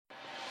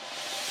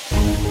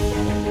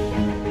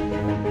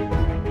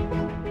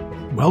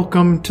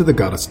Welcome to the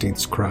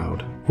Gottesdienst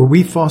crowd, where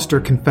we foster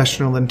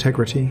confessional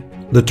integrity,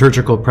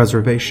 liturgical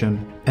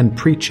preservation, and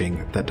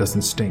preaching that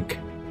doesn't stink.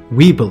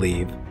 We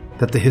believe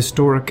that the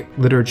historic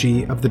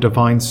liturgy of the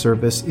divine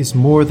service is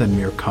more than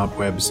mere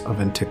cobwebs of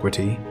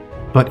antiquity,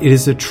 but it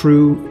is a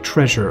true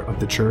treasure of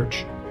the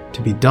Church,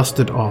 to be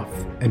dusted off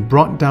and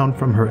brought down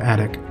from her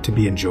attic to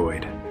be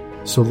enjoyed.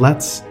 So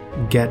let's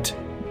get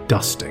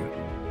dusting.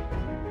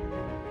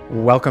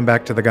 Welcome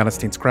back to the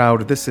Gottesdienst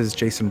crowd. This is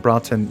Jason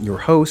Broughton, your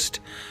host.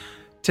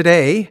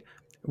 Today,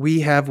 we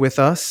have with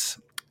us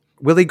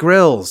Willie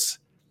Grills.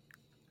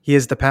 He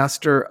is the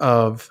pastor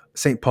of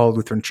St. Paul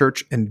Lutheran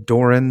Church in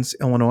Dorrance,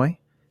 Illinois,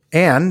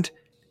 and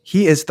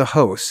he is the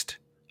host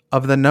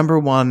of the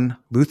 #1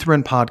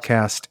 Lutheran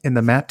podcast in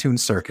the Mattoon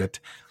circuit,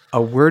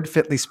 A Word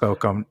Fitly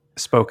Spoken.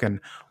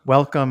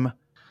 Welcome,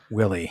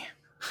 Willie.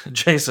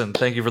 Jason,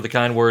 thank you for the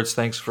kind words.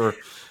 Thanks for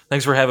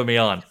having me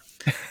on.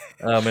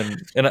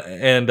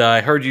 And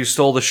I heard you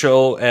stole the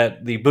show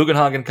at the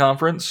Bugenhagen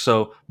conference,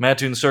 so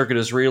Mattoon Circuit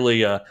is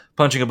really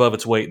punching above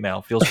its weight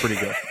now. Feels pretty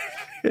good.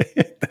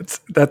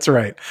 That's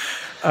right.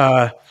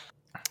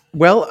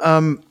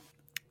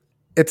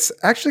 It's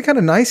actually kind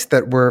of nice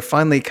that we're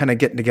finally kind of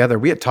getting together.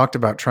 We had talked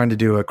about trying to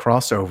do a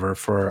crossover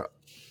for,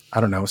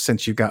 I don't know,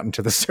 since you got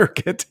into the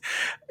circuit,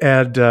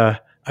 and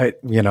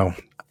you know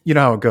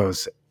how it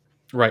goes,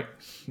 right?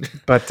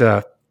 But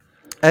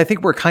I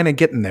think we're kind of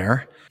getting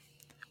there.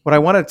 What I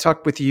want to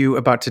talk with you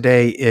about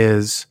today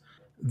is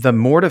the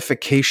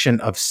mortification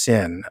of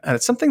sin. And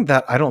it's something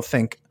that I don't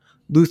think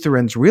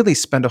Lutherans really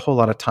spend a whole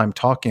lot of time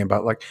talking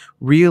about, like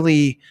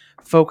really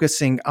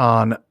focusing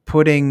on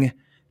putting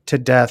to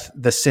death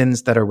the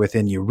sins that are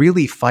within you,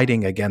 really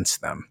fighting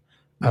against them.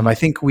 I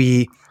think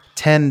we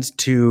tend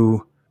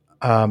to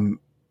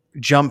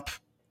jump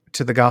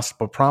to the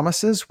gospel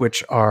promises,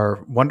 which are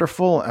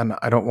wonderful, and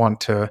I don't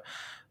want to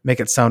make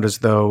it sound as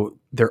though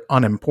they're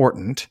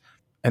unimportant.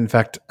 In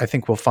fact, I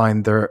think we'll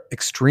find they're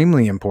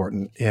extremely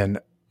important in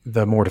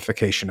the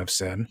mortification of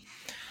sin,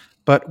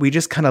 but we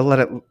just kind of let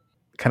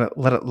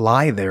it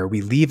lie there.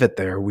 We leave it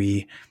there.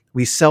 We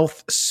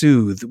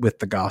self-soothe with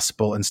the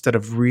gospel instead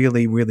of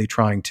really, really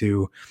trying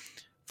to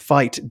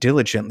fight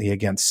diligently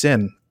against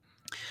sin.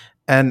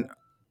 And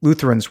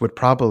Lutherans would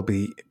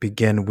probably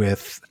begin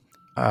with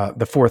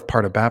the fourth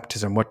part of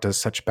baptism. What does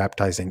such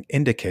baptizing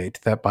indicate?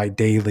 That by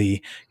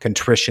daily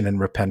contrition and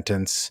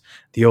repentance,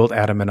 the old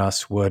Adam in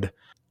us would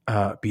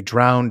be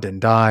drowned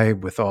and die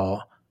with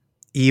all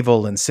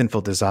evil and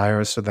sinful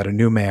desires, so that a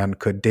new man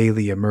could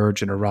daily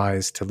emerge and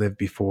arise to live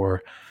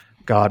before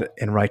God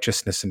in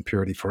righteousness and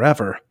purity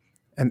forever.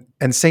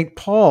 And St.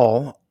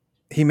 Paul,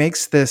 he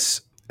makes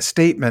this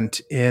statement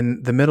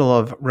in the middle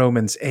of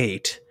Romans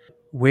 8,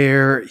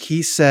 where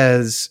he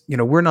says,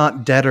 we're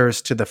not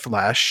debtors to the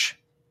flesh,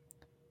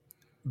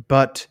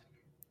 but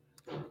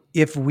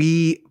if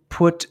we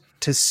put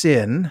to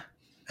sin,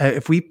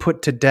 if we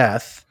put to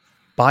death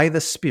by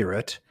the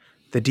Spirit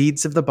the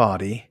deeds of the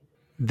body,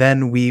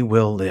 then we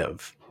will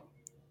live.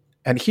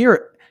 And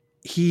here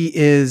he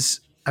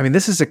is,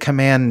 this is a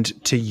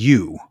command to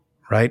you,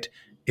 right?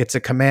 It's a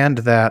command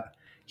that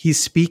he's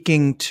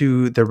speaking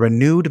to the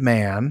renewed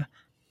man,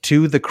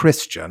 to the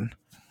Christian,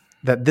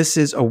 that this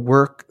is a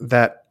work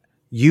that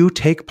you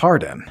take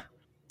part in.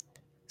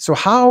 So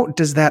how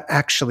does that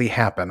actually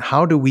happen?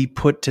 How do we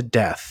put to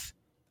death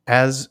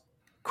as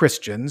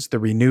Christians, the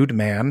renewed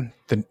man,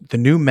 the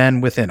new men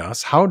within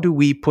us? How do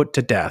we put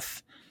to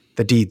death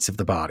the deeds of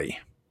the body?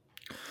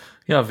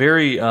 Yeah,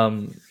 very,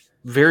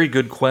 very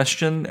good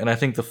question. And I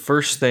think the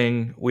first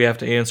thing we have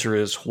to answer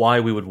is why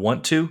we would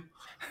want to.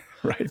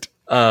 Right.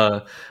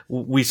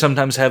 We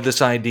sometimes have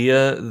this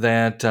idea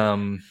that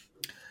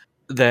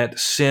that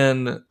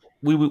sin.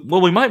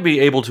 We might be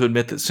able to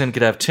admit that sin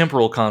could have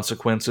temporal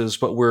consequences,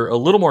 but we're a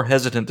little more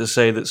hesitant to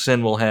say that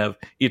sin will have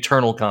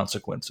eternal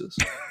consequences.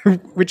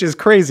 Which is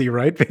crazy,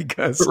 right?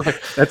 Because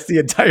That's the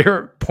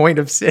entire point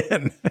of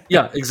sin.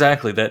 Yeah,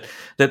 exactly.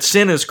 That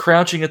sin is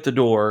crouching at the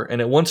door,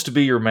 and it wants to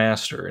be your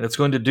master, and it's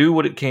going to do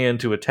what it can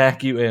to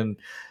attack you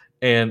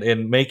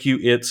and make you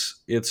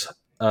its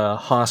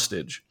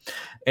hostage.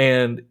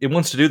 And it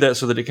wants to do that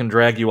so that it can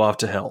drag you off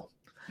to hell.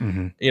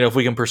 Mm-hmm. If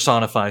we can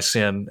personify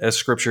sin, as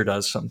Scripture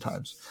does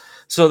sometimes.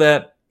 So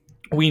that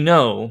we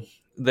know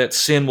that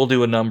sin will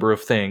do a number of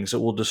things.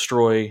 It will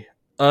destroy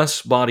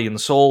us, body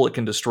and soul. It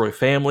can destroy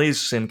families.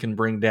 Sin can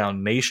bring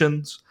down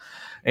nations.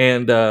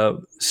 And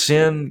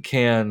sin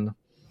can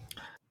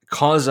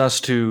cause us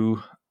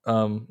to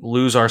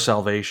lose our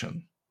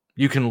salvation.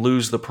 You can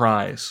lose the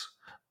prize.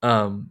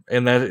 And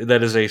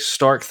that is a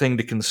stark thing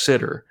to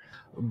consider.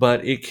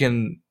 But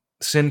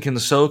sin can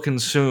so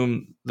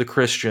consume the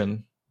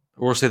Christian,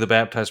 or say the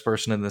baptized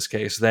person in this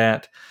case,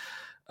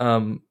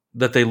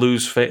 that they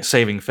lose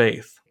saving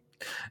faith.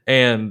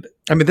 And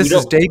this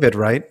is David,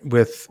 right?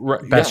 With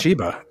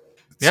Bathsheba,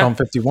 yeah. Psalm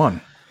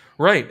 51.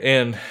 Right.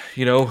 And,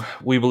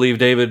 we believe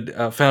David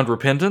found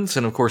repentance,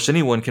 and of course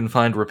anyone can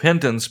find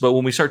repentance. But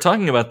when we start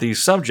talking about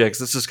these subjects,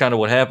 this is kind of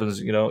what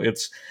happens.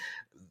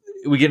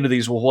 We get into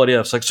these what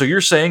ifs. Like, so you're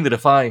saying that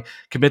if I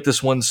commit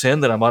this one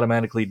sin that I'm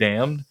automatically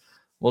damned?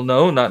 Well,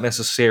 no, not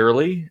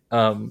necessarily.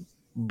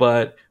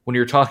 But when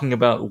you're talking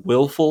about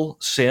willful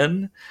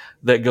sin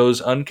that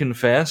goes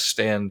unconfessed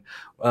and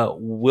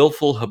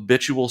willful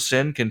habitual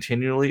sin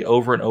continually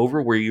over and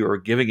over, where you are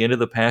giving into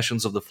the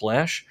passions of the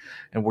flesh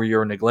and where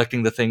you're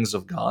neglecting the things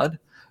of God,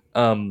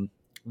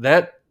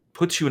 that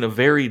puts you in a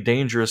very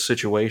dangerous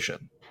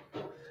situation.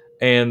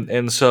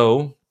 And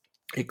so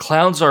it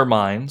clouds our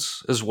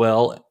minds as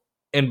well.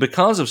 And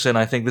because of sin,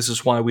 I think this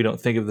is why we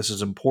don't think of this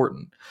as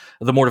important.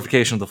 The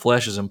mortification of the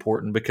flesh is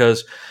important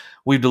because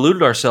we've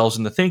deluded ourselves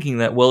into thinking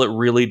that, well, it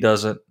really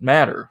doesn't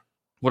matter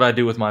what I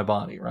do with my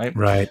body, right?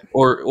 Right.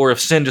 Or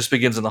if sin just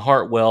begins in the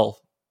heart,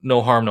 well,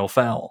 no harm, no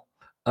foul.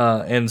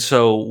 And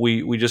so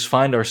we just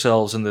find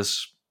ourselves in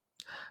this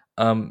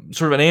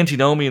sort of an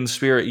antinomian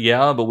spirit,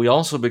 yeah, but we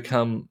also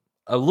become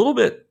a little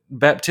bit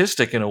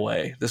Baptistic in a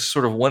way. This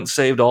sort of once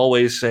saved,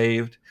 always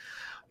saved.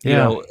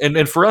 Yeah.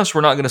 And for us,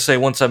 we're not going to say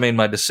once I made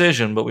my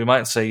decision, but we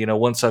might say,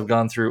 once I've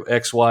gone through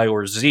X, Y,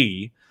 or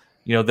Z,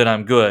 then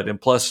I'm good.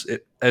 And plus,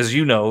 as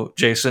you know,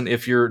 Jason,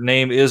 if your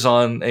name is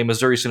on a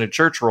Missouri Synod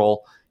church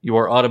roll, you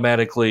are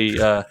automatically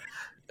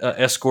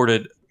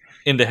escorted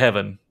into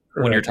heaven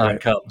when your Right. time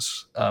Right.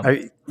 comes.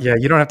 Yeah.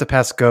 You don't have to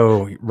pass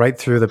go right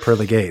through the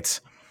pearly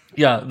gates.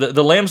 Yeah,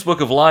 the Lamb's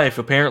Book of Life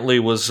apparently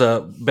was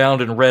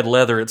bound in red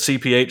leather at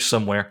CPH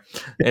somewhere,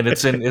 and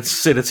it's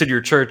in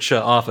your church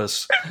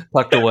office,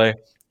 tucked away.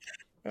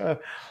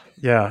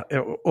 Yeah.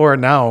 Or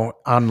now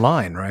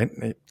online, right?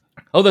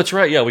 Oh, that's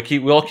right. Yeah,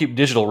 we all keep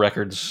digital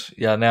records.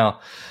 Yeah, now.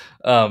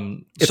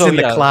 It's So in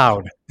the yeah,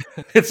 cloud.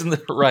 it's in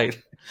the right.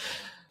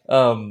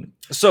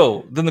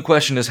 So then the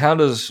question is, how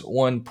does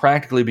one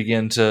practically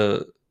begin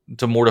to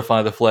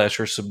mortify the flesh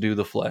or subdue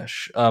the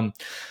flesh?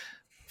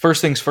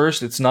 First things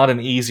first, it's not an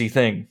easy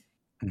thing.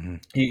 Mm-hmm.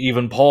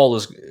 Even Paul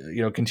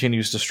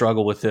continues to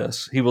struggle with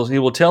this. He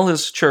will tell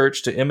his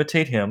church to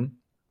imitate him,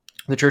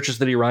 the churches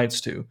that he writes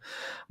to,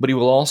 but he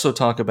will also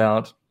talk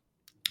about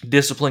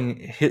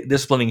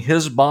disciplining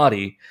his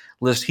body,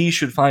 lest he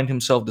should find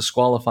himself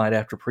disqualified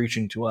after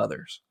preaching to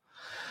others.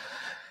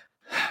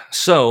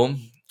 So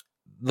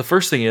the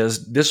first thing is,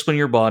 discipline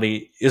your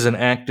body is an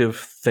active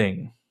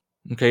thing.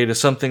 Okay, it is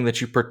something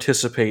that you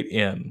participate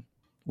in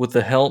with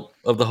the help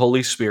of the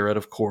Holy Spirit,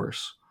 of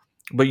course.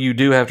 But you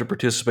do have to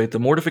participate. The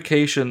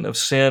mortification of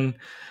sin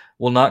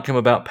will not come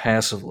about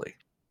passively.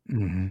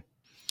 Mm-hmm.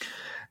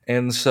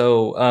 And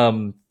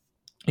so,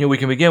 we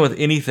can begin with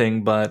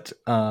anything, but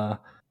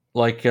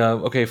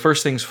okay,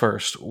 first things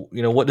first.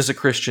 What does a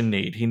Christian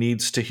need? He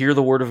needs to hear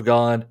the Word of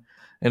God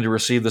and to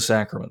receive the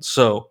sacraments.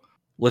 So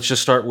let's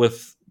just start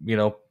with,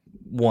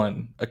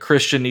 one. A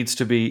Christian needs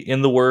to be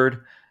in the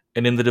Word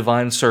and in the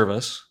divine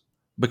service,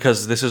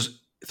 because this is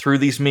through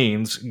these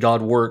means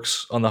God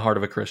works on the heart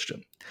of a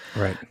Christian.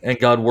 Right. And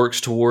God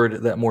works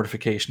toward that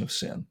mortification of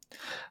sin.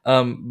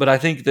 But I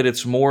think that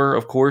it's more,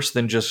 of course,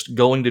 than just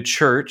going to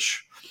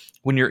church.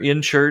 When you're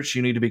in church,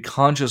 you need to be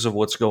conscious of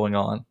what's going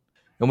on.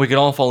 And we can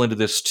all fall into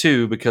this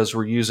too, because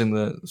we're using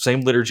the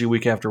same liturgy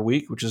week after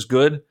week, which is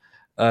good.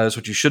 It's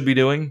what you should be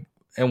doing.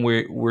 And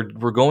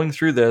we're going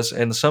through this,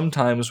 and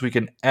sometimes we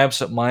can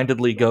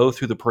absent-mindedly go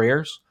through the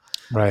prayers,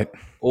 Right.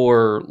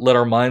 or let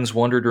our minds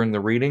wander during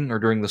the reading or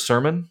during the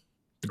sermon,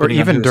 Or depending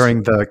on even who's.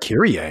 during the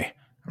Kyrie. Yeah,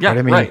 Right.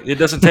 I mean, right. It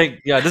doesn't take.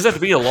 Yeah, it doesn't have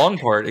to be a long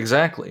part.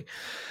 Exactly.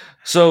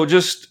 So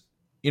just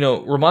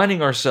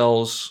reminding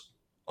ourselves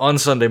on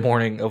Sunday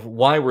morning of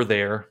why we're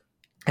there,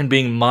 and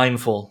being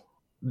mindful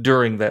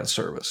during that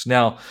service.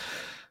 Now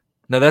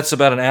that's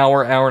about an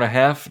hour and a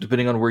half,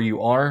 depending on where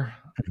you are.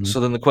 Mhm. So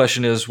then the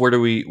question is, what do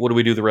we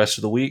do the rest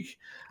of the week?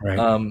 Right.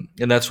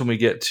 And that's when we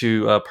get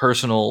to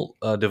personal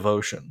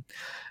devotion,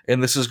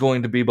 and this is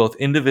going to be both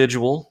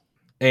individual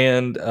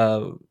and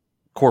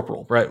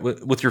corporal, right,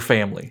 with your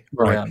family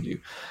Right. around you.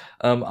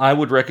 I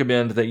would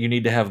recommend that you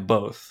need to have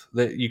both,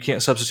 that you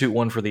can't substitute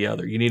one for the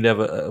other. You need to have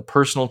a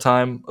personal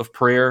time of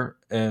prayer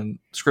and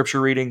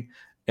scripture reading,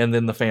 and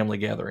then the family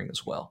gathering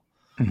as well.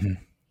 Mm-hmm.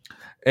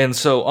 And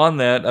so on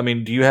that, I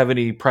mean, do you have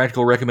any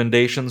practical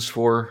recommendations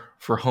for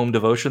home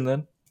devotion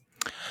then?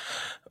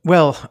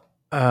 Well,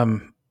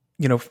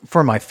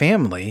 for my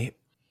family,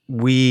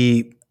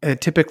 we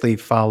typically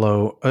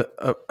follow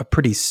a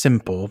pretty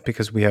simple,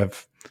 because we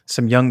have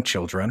some young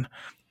children.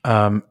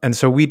 And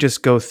so we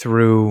just go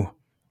through,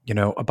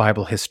 a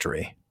Bible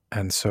history.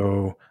 And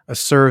so a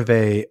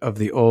survey of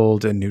the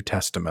Old and New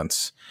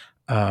Testaments.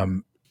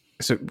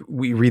 So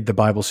we read the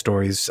Bible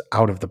stories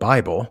out of the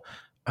Bible.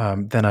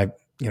 Then I,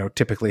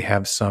 typically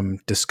have some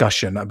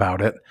discussion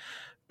about it.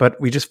 But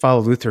we just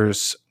follow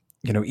Luther's,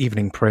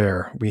 evening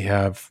prayer. We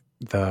have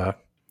the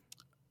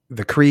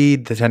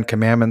Creed, the Ten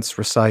Commandments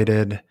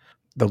recited,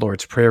 the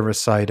Lord's Prayer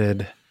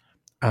recited.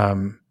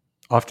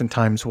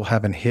 Oftentimes we'll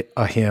have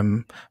a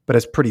hymn, but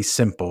it's pretty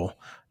simple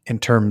in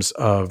terms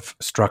of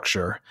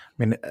structure.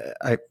 I mean,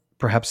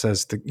 perhaps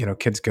as the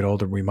kids get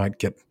older, we might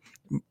get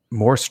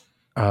more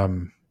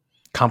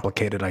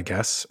complicated, I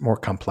guess, more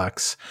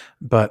complex.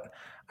 But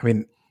I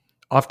mean,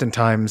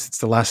 oftentimes it's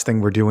the last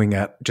thing we're doing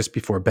at just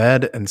before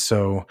bed, and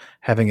so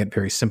having it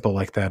very simple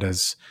like that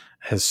is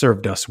has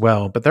served us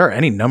well. But there are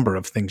any number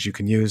of things you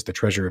can use. The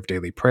treasure of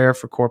daily prayer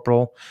for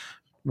corporal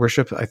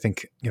worship. I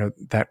think,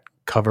 that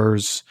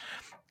covers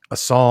a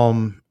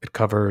psalm. It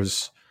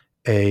covers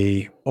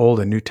a Old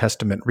and New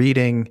Testament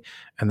reading.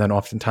 And then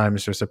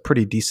oftentimes there's a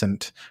pretty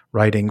decent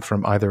writing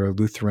from either a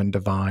Lutheran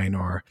divine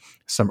or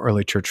some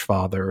early church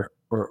father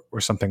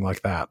or something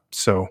like that.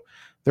 So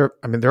there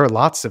are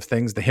lots of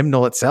things. The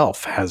hymnal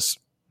itself has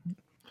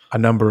a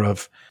number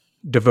of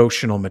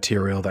devotional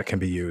material that can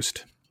be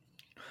used.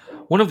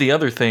 One of the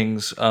other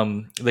things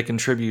that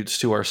contributes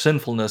to our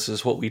sinfulness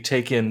is what we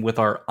take in with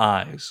our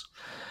eyes.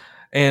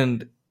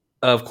 And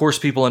of course,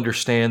 people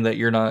understand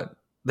that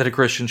that a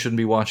Christian shouldn't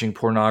be watching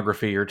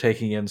pornography or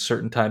taking in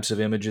certain types of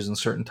images and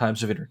certain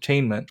types of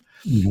entertainment.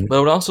 Mm-hmm. But I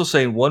would also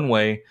say one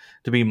way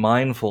to be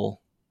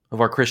mindful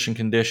of our Christian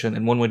condition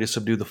and one way to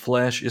subdue the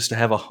flesh is to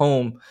have a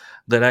home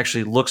that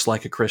actually looks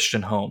like a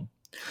Christian home.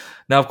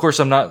 Now, of course,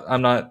 I'm not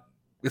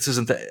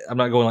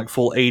going like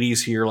full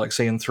 80s here, like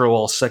saying throw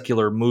all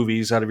secular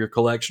movies out of your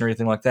collection or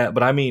anything like that.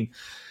 But I mean,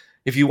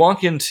 if you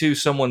walk into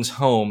someone's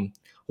home,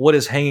 what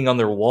is hanging on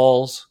their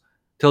walls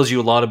tells you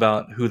a lot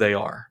about who they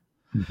are.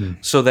 Mm-hmm.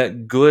 So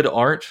that good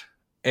art,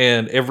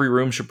 and every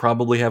room should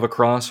probably have a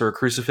cross or a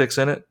crucifix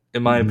in it,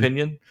 in my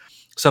opinion,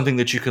 something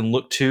that you can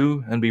look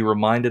to and be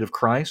reminded of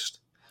Christ.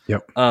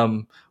 Yep.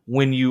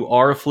 When you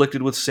are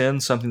afflicted with sin,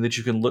 something that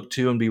you can look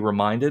to and be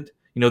reminded.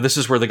 This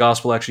is where the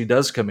gospel actually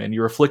does come in.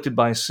 You're afflicted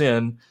by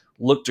sin,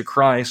 look to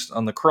Christ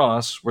on the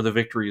cross where the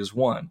victory is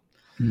won.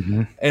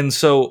 Mm-hmm. And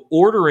so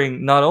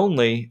ordering not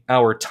only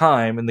our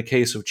time in the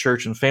case of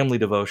church and family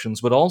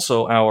devotions, but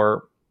also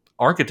our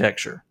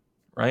architecture,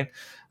 right?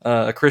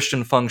 A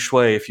Christian feng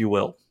shui, if you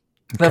will.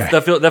 Okay.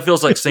 That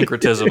feels like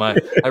syncretism. I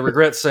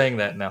regret saying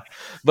that now.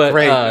 But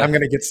great, I'm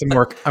going to get some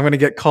more. I'm going to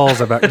get calls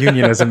about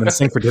unionism and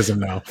syncretism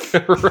now.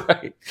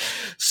 Right.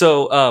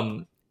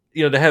 So,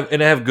 to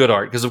have good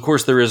art, because of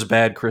course there is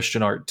bad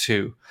Christian art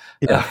too.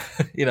 Yeah.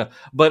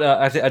 But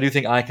I do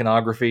think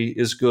iconography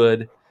is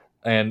good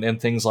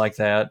and things like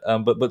that.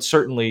 But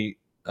certainly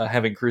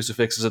having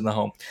crucifixes in the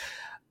home.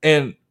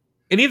 And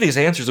any of these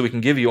answers that we can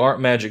give you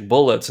aren't magic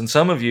bullets. And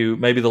some of you,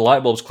 maybe the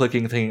light bulb's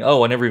clicking thinking,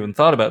 oh, I never even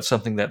thought about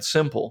something that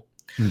simple.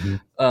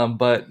 Mm-hmm.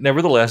 But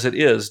nevertheless, it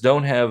is.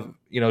 Don't have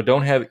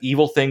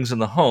evil things in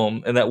the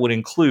home. And that would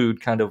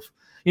include kind of,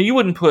 you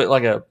wouldn't put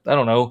like a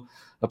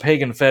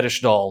pagan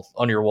fetish doll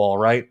on your wall,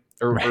 right?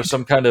 Or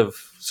some kind of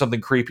something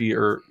creepy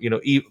or,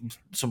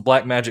 some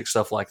black magic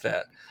stuff like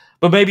that.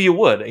 But maybe you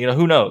would,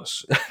 who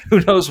knows? Who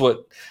knows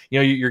what,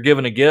 you're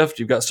given a gift.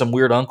 You've got some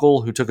weird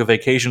uncle who took a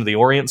vacation to the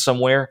Orient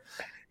somewhere.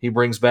 He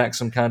brings back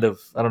some kind of,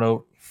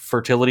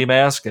 fertility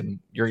mask and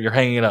you're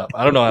hanging it up.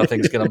 I don't know how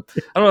things get on.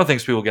 I don't know how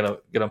things people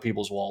get on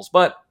people's walls,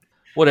 but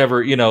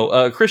whatever,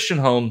 a Christian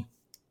home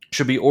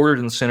should be ordered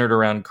and centered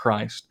around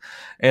Christ.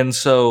 And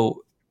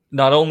so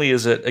not only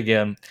is it,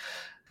 again,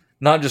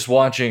 not just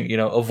watching,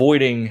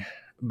 avoiding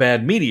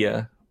bad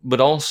media,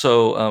 but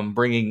also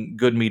bringing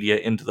good media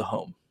into the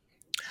home.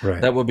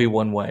 Right. That would be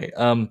one way.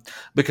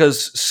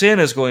 Because sin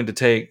is going to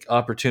take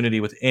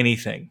opportunity with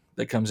anything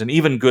that comes in,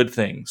 even good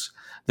things.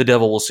 The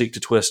devil will seek to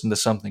twist into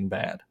something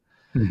bad.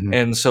 Mm-hmm.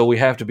 And so we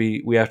have to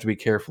be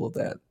careful of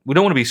that. We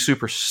don't want to be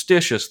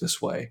superstitious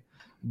this way,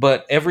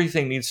 but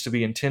everything needs to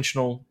be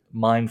intentional,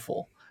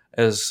 mindful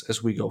as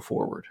we go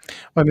forward.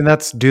 I mean,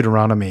 that's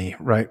Deuteronomy,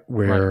 right?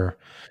 Where,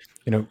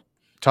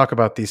 talk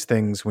about these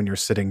things when you're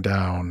sitting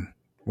down,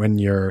 when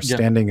you're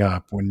standing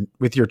up, when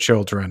with your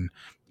children,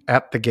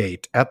 at the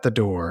gate, at the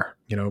door,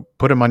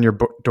 put them on your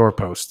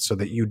doorpost so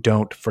that you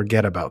don't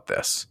forget about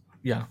this.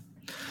 Yeah.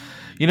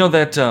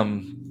 That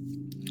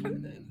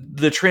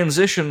the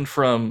transition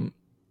from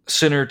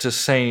sinner to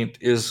saint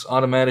is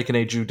automatic in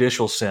a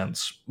judicial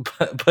sense,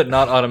 but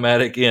not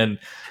automatic in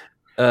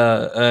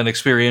an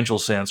experiential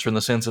sense, or in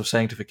the sense of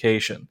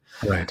sanctification.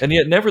 Right. And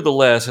yet,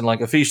 nevertheless, in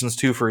like Ephesians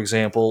 2, for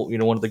example,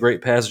 one of the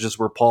great passages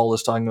where Paul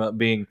is talking about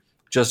being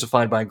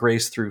justified by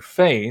grace through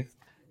faith,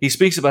 he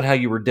speaks about how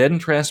you were dead in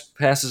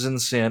trespasses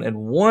and sin and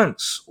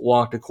once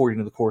walked according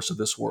to the course of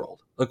this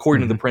world,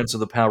 according to the prince of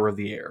the power of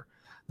the air,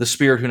 the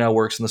spirit who now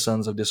works in the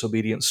sons of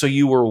disobedience. So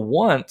you were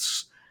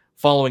once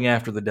following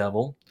after the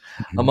devil,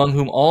 among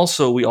whom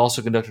also we all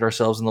once conducted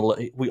ourselves in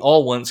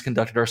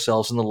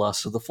the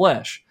lusts of the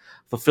flesh,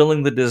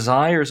 fulfilling the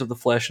desires of the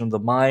flesh and of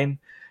the mind,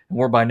 and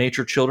were by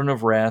nature children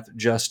of wrath,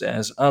 just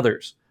as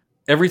others.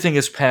 Everything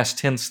is past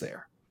tense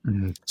there.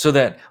 Mm-hmm. So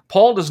that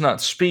Paul does not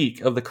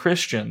speak of the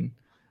Christian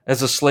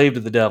as a slave to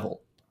the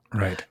devil.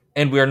 Right.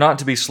 And we are not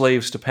to be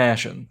slaves to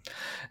passion.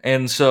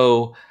 And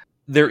so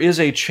there is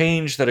a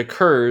change that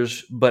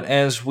occurs, but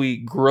as we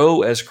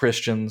grow as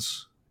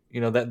Christians,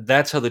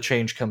 that's how the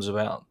change comes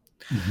about.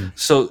 Mm-hmm.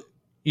 So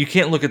you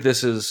can't look at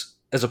this as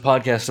a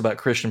podcast about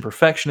Christian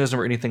perfectionism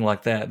or anything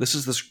like that. This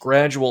is this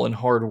gradual and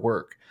hard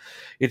work.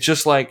 It's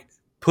just like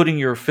putting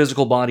your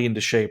physical body into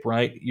shape,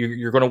 right?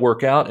 You're going to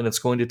work out, and it's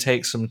going to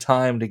take some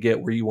time to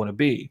get where you want to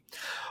be.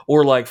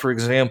 Or like, for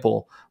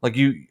example, are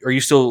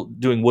you still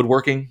doing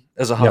woodworking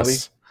as a hobby?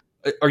 Yes.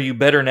 Are you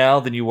better now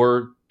than you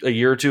were a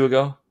year or two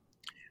ago?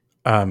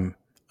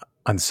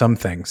 on some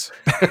things.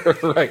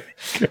 Right.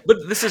 But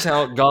this is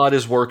how God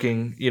is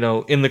working, in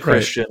the Right.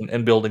 Christian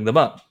and building them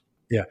up.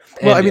 Yeah.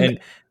 Well, I And mean, and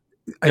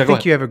I yeah, go think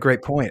ahead. you have a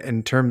great point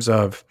in terms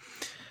of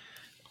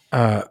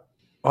uh,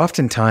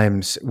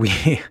 oftentimes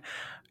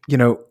you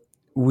know,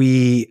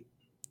 we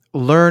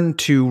learn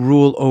to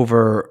rule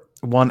over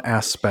one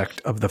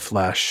aspect of the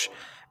flesh,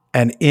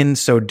 and in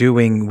so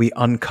doing, we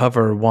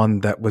uncover one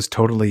that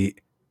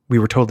we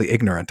were totally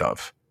ignorant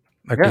of.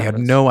 Like we Yeah, had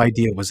that's no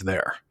idea was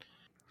there.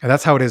 And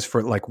that's how it is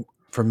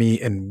for me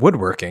in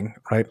woodworking,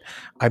 right?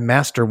 I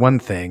master one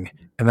thing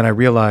and then I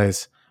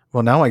realize,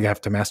 well, now I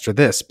have to master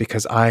this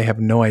because I have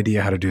no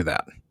idea how to do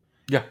that.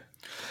 yeah.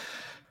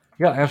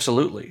 Yeah,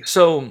 absolutely.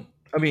 So,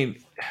 I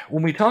mean,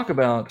 when we talk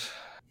about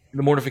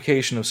the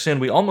mortification of sin,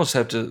 we almost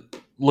have to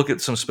look at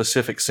some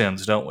specific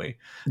sins, don't we?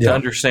 To Yeah.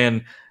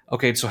 understand,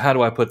 okay, so how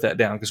do I put that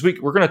down? Because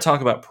we're going to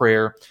talk about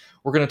prayer,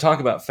 we're going to talk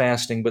about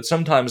fasting, but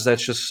sometimes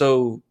that's just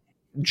so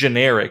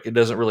generic, it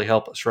doesn't really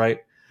help us, right?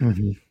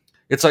 Hmm.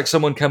 It's like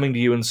someone coming to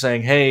you and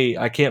saying, "Hey,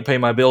 I can't pay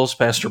my bills,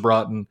 Pastor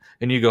Broughton,"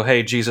 and you go,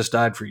 "Hey, Jesus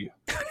died for you."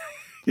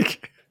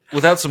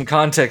 Without some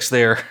context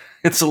there,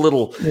 it's a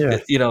little, Yeah.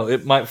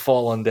 it might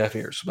fall on deaf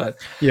ears. But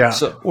Yeah.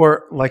 so,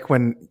 Or like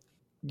when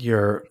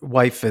your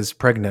wife is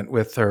pregnant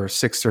with her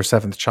sixth or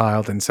seventh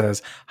child and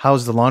says,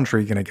 how's the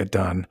laundry going to get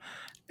done?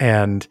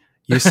 And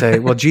you say,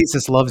 well,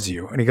 Jesus loves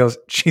you. And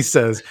she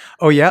says,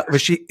 oh yeah,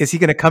 is he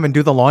going to come and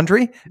do the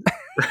laundry?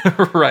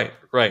 right,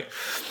 right.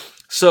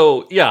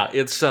 So yeah,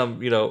 it's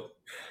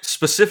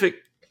specific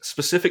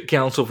specific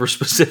counsel for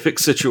specific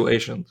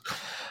situations.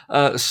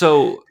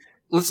 So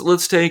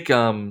let's take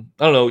I don't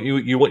know,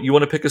 you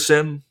want to pick a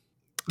sin?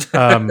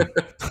 Um,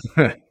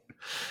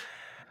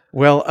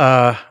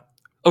 well,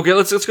 Okay,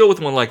 let's go with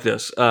one like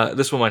this.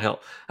 This one might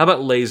help. How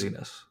about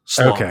laziness,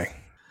 okay. sloth?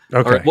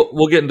 All right, Okay.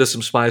 we'll get into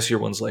some spicier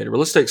ones later, but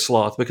let's take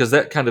sloth because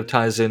that kind of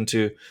ties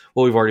into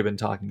what we've already been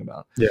talking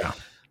about. Yeah.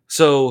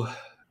 So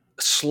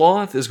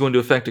sloth is going to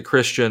affect a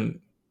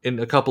Christian in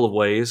a couple of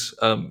ways.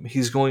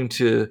 He's going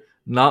to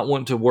not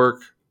want to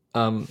work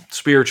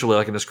spiritually,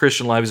 like in his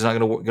Christian life. He's not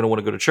going to want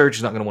to go to church.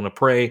 He's not going to want to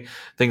pray,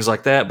 things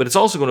like that. But it's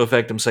also going to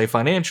affect him, say,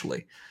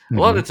 financially. A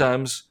lot Hmm. of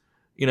times,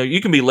 you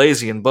can be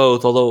lazy in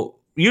both. Although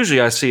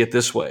usually I see it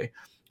this way: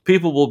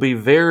 people will be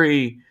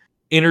very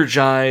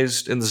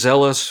energized and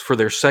zealous for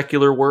their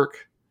secular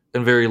work,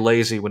 and very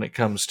lazy when it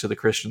comes to the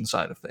Christian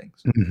side of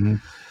things. Hmm.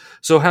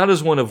 So, how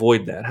does one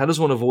avoid that? How does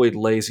one avoid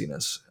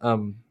laziness?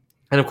 And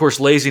of course,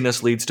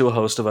 laziness leads to a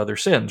host of other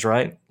sins,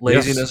 right?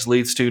 Yes. Laziness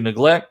leads to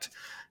neglect,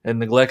 and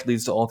neglect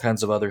leads to all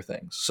kinds of other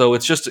things. So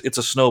it's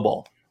a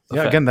snowball Yeah.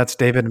 effect. Again, that's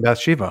David and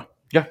Bathsheba.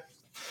 Yeah.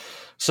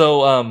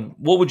 So,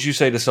 what would you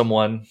say to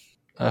someone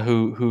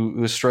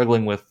who is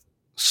struggling with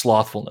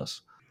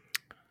slothfulness?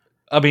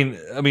 I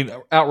mean,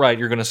 outright,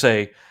 you're going to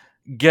say,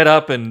 "Get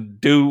up and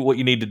do what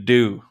you need to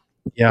do."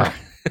 Yeah.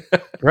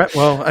 Right.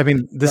 Well, I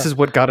mean, this Yeah. is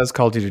what God has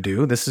called you to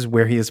do. This is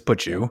where he has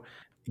put you.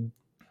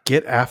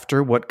 Get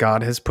after what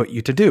God has put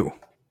you to do.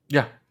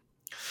 Yeah.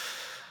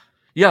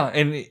 Yeah,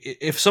 and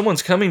if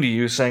someone's coming to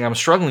you saying, "I'm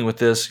struggling with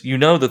this," you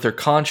know that their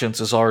conscience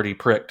is already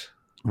pricked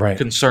Right.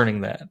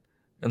 concerning that,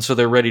 and so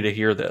they're ready to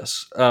hear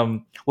this.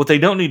 What they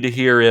don't need to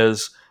hear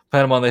is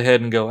pat them on the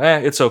head and go,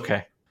 "It's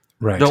okay.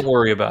 Right. Don't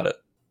worry about it.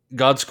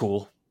 God's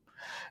cool."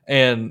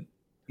 And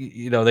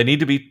they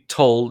need to be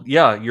told,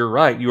 "Yeah, you're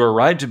right. You are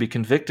right to be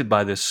convicted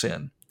by this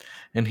sin,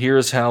 and here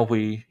is how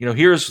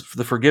here's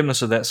the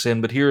forgiveness of that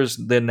sin, but here's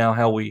then now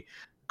how we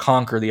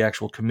conquer the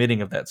actual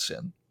committing of that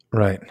sin."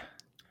 Right.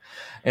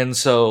 And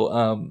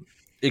so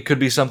it could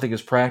be something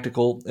as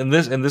practical, and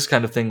this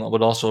kind of thing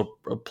would also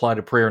apply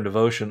to prayer and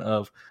devotion.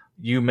 Of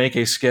you make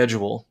a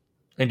schedule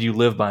and you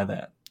live by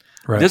that.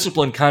 Right.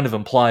 Discipline kind of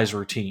implies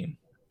routine,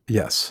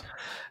 Yes.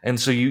 and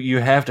so you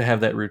have to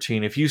have that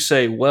routine. If you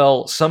say,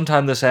 "Well,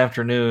 sometime this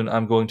afternoon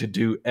I'm going to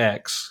do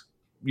X,"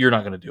 you're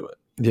not going to do it.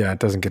 Yeah. It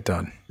doesn't get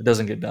done. It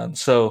doesn't get done.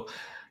 So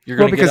you're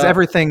Well, going to get because up.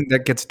 everything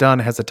that gets done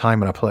has a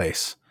time and a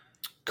place.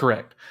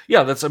 Correct.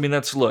 Yeah, that's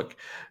look,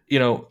 you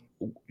know,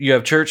 you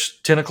have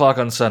church 10 o'clock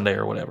on Sunday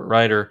or whatever,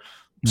 right? Or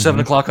seven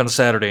Hmm. o'clock on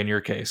Saturday in your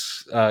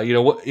case.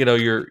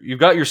 You've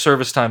got your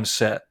service time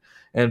set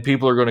and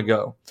people are going to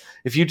go.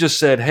 If you just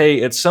said,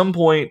 "Hey, at some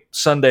point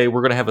Sunday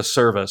we're going to have a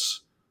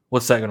service,"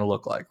 what's that going to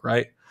look like,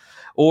 right?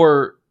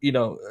 Or,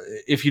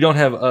 if you don't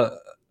have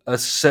a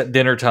set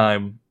dinner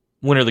time,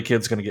 when are the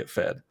kids going to get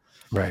fed?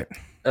 Right.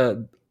 uh,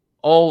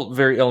 all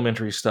very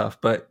elementary stuff.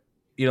 But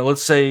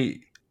let's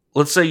say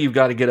you've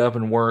got to get up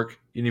and work,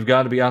 and you've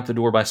got to be out the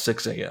door by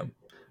 6 a.m.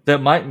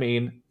 That might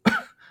mean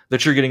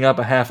that you're getting up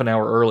a half an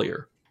hour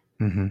earlier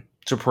Hmm.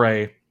 to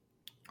pray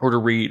or to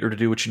read or to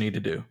do what you need to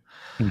do.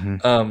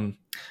 Hmm.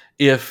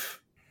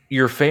 If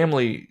your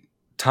family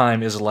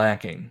time is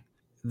lacking,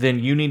 then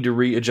you need to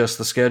readjust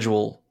the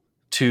schedule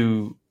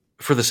to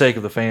for the sake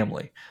of the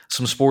family.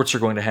 Some sports are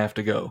going to have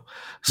to go.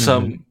 Hmm.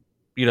 Some,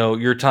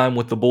 your time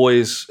with the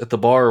boys at the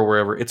bar or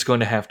wherever, it's going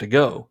to have to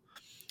go.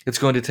 It's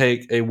going to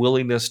take a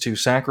willingness to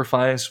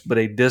sacrifice, but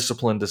a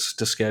discipline to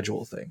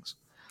schedule things.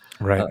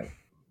 Right.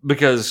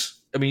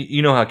 Because, I mean,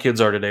 you know how kids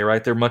are today,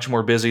 right? They're much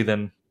more busy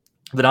than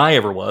than I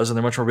ever was, and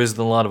they're much more busy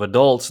than a lot of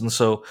adults. And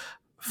so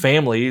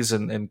families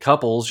and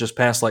couples just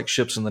pass like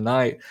ships in the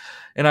night.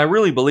 And I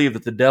really believe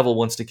that the devil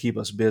wants to keep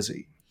us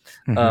busy.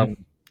 Mm-hmm. Um,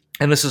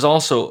 and this is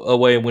also a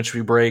way in which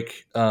we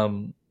break,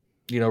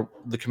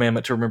 the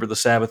commandment to remember the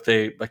Sabbath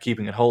day by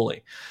keeping it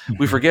holy. We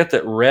Mm-hmm. forget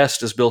that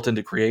rest is built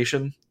into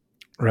creation,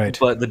 Right.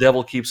 but the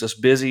devil keeps us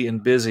busy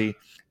and busy.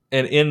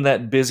 And in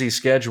that busy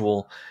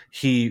schedule,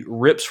 he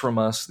rips from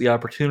us the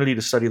opportunity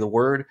to study the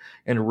word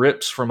and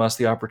rips from us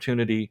the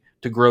opportunity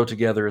to grow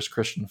together as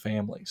Christian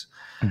families.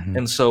 Mm-hmm.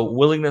 And so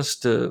willingness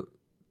to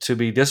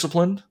be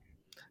disciplined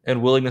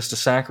and willingness to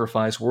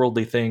sacrifice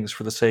worldly things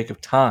for the sake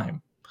of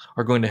time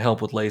are going to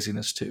help with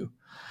laziness too.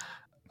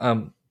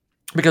 Um,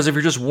 because if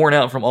you're just worn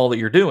out from all that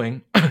you're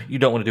doing, you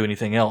don't want to do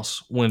anything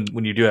else when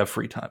you do have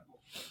free time.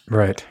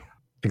 Right.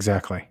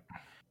 Exactly.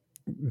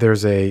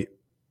 There's a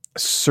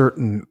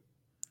certain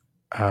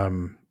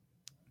um,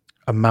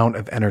 amount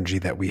of energy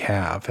that we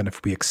have, and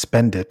if we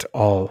expend it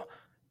all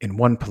in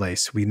one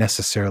place, we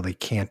necessarily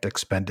can't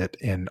expend it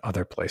in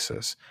other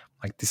places.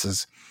 Like, this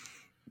is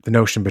the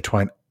notion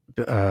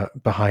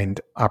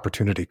behind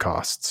opportunity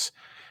costs,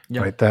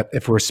 Yeah. right? That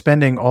if we're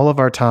spending all of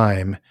our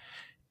time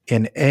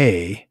in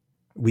A,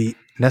 we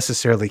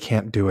necessarily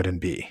can't do it in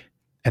B.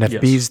 And if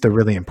B Yes. is the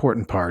really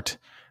important part,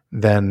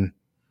 then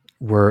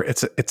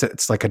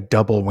it's like a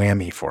double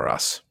whammy for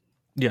us.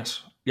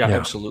 Yes. Yeah, Yeah.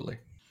 absolutely.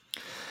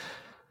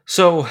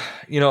 So,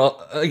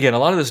 again, a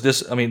lot of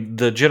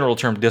the general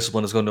term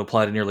discipline is going to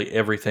apply to nearly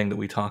everything that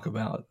we talk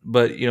about.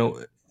 But,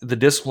 the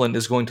discipline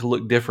is going to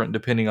look different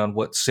depending on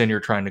what sin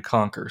you're trying to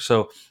conquer.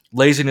 So,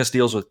 laziness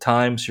deals with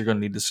time, so you're going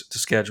to need to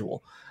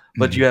schedule.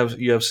 But Mm-hmm.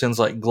 you have sins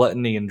like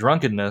gluttony and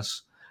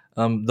drunkenness.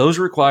 Those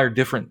require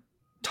different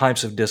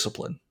types of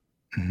discipline.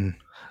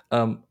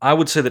 Mm-hmm. I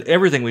would say that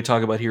everything we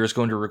talk about here is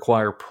going to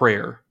require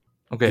prayer,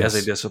 okay, as a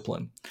Yes.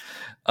 discipline.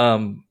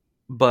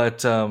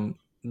 But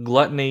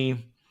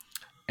gluttony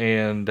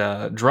and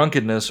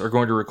drunkenness are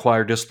going to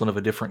require discipline of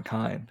a different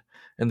kind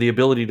and the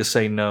ability to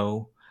say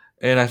no.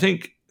 And I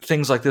think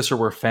things like this are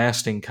where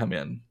fasting come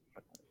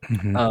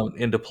Mm-hmm.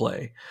 into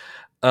play.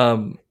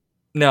 Um,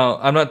 now,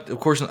 of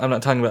course, I'm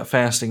not talking about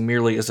fasting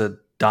merely as a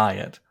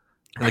diet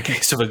in the Right.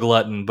 case of a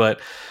glutton, but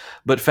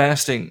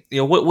fasting.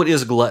 What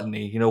is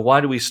gluttony? Why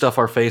do we stuff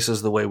our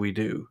faces the way we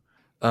do?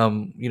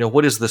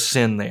 What is the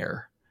sin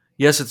there?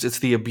 Yes, it's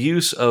the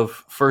abuse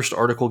of first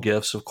article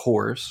gifts, of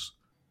course,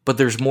 but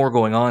there's more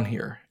going on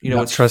here.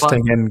 Not It's fun.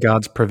 trusting in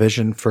God's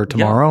provision for Yeah,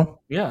 tomorrow.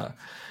 yeah,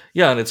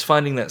 yeah, and it's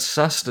finding that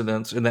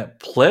sustenance and that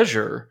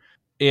pleasure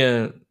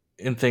in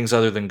things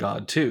other than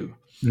God too.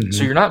 So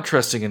Mm-hmm. you're not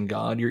trusting in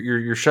God.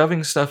 You're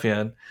shoving stuff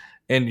in,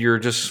 and you're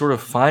just sort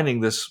of finding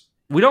this.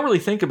 We don't really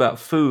think about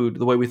food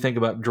the way we think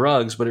about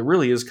drugs, but it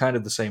really is kind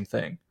of the same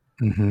thing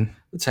Mm-hmm.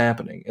 that's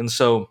happening. And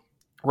so,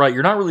 right,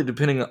 you're not really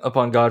depending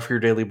upon God for your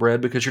daily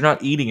bread because you're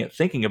not eating it,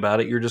 thinking about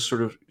it. You're just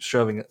sort of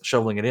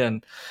shoveling it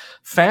in.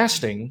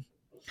 Fasting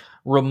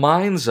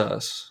reminds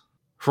us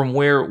from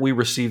where we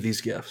receive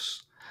these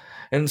gifts.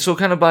 And so,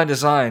 kind of by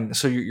design,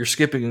 so you're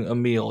skipping a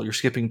meal, you're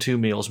skipping 2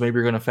 meals, maybe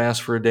you're going to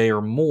fast for a day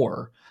or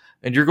more,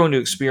 and you're going to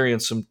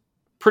experience some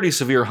pretty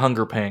severe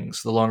hunger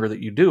pangs the longer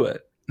that you do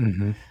it.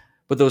 Mm-hmm.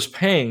 But those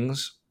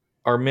pangs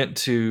are meant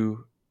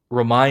to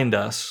remind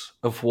us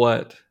of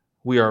what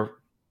we are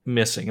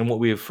missing and what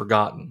we have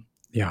forgotten,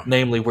 Yeah.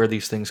 namely where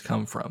these things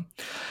come from.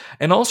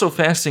 And also,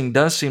 fasting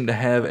does seem to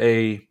have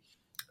I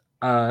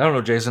don't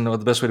know, Jason, what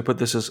the best way to put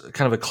this is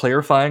kind of a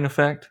clarifying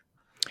effect,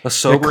 a It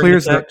sobering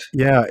clears effect.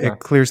 Yeah. it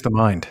clears the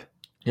mind.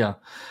 Yeah.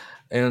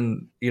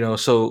 And,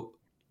 so,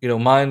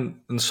 mind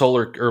and soul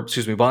or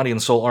excuse me, body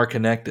and soul are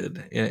connected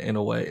in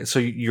a way. So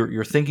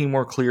you're thinking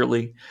more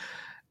clearly.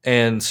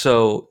 And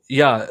so,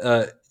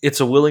 it's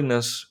a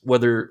willingness,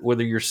 whether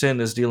your sin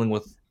is dealing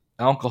with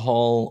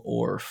alcohol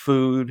or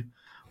food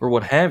or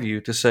what have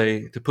you,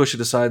 to push it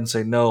aside and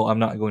say, no, I'm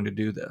not going to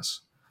do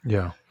this.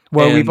 Yeah.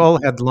 Well, we've And all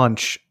had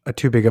lunch,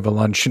 too big of a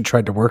lunch, and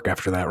tried to work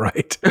after that,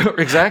 right?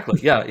 exactly.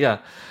 Yeah. Yeah.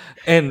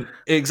 And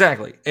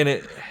exactly.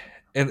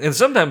 And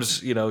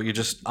sometimes, you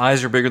just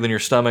eyes are bigger than your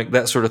stomach,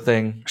 that sort of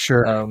thing.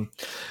 Sure.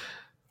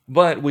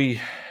 But we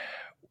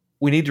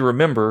need to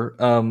remember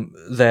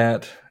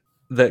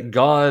that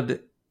God,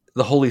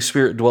 the Holy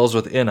Spirit, dwells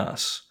within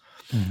us,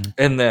 Mm-hmm.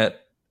 and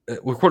that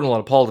we're quoting a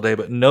lot of Paul today.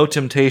 But no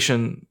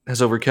temptation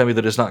has overcome you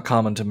that is not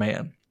common to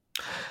man,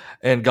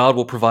 and God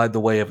will provide the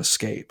way of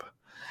escape.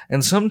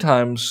 And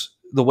sometimes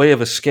the way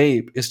of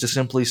escape is to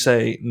simply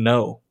say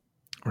no.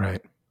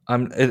 Right.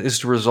 Is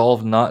to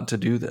resolve not to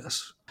do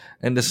this,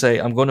 and to say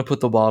I'm going to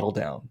put the bottle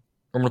down,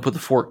 or I'm going to put the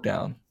fork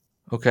down,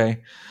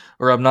 okay,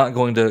 or I'm not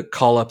going to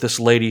call up this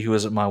lady who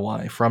isn't my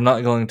wife, or I'm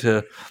not going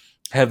to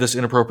have this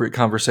inappropriate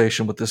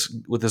conversation with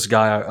this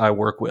guy I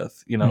work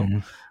with, Mm-hmm.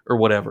 or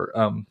whatever.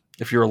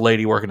 If you're a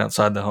lady working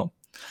outside the home,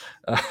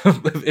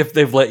 if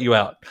they've let you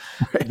out,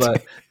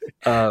 Right.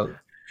 but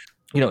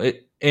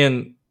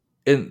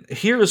and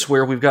here is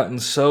where we've gotten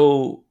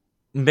so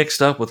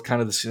mixed up with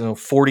kind of this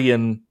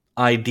Fortean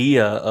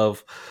idea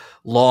of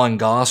law and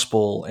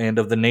gospel and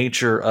of the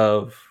nature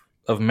of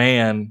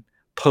man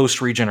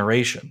post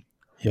regeneration.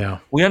 Yeah.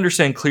 We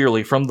understand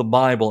clearly from the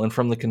Bible and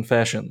from the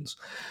confessions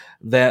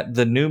that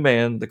the new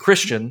man, the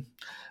Christian,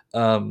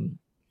 um,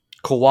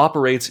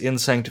 cooperates in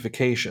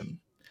sanctification.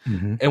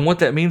 Hmm. And what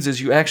that means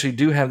is you actually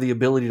do have the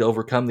ability to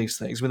overcome these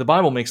things. I mean, the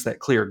Bible makes that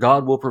clear.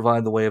 God will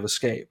provide the way of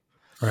escape.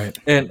 Right.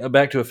 And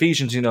back to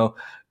Ephesians,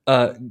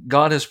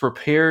 God has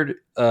prepared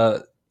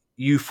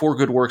you for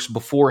good works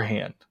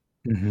beforehand.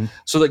 Hmm.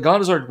 So that God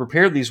has already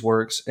prepared these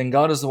works, and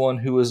God is the one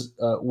who is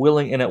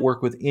willing and at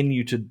work within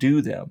you to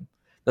do them.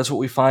 That's what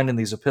we find in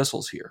these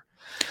epistles here.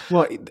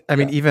 Well, I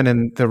mean, Yeah. even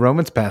in the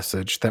Romans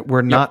passage, that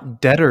we're Yep.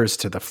 not debtors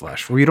to the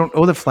flesh. We don't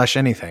owe the flesh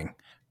anything,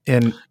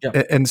 and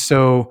Yeah. and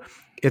so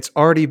it's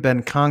already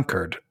been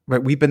conquered.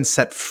 Right? We've been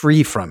set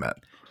free from it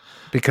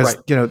because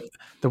Right.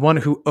 the one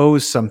who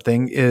owes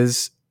something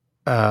is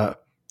uh,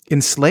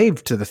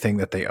 enslaved to the thing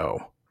that they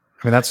owe.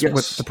 I mean, that's what the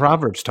Yes.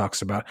 Proverbs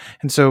talks about.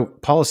 And so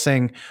Paul is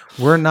saying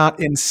we're not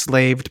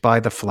enslaved by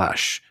the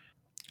flesh,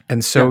 and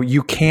Yeah. so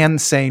you can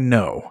say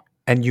no,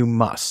 and you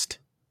must.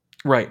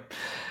 Right.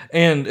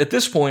 And at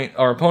this point,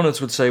 our opponents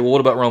would say, well, what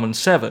about Romans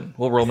 7?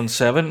 Well, Romans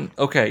 7,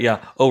 okay, yeah.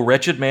 Oh,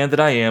 wretched man that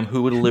I am,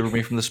 who would deliver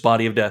me from this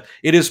body of death?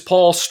 It is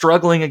Paul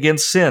struggling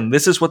against sin.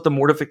 This is what the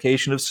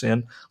mortification of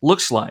sin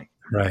looks like.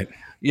 Right.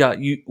 Yeah,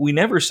 we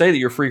never say that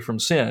you're free from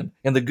sin.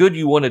 And the good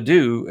you want to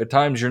do, at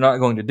times you're not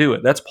going to do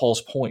it. That's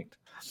Paul's point.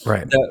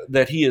 Right.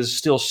 That he is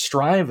still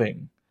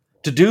striving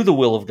to do the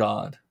will of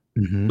God,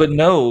 Hmm. but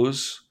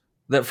knows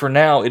that for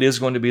now it is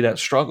going to be that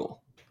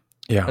struggle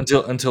Yeah.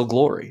 until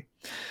glory.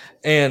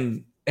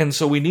 And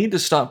so we need to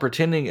stop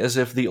pretending as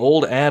if the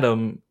old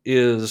Adam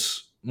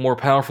is more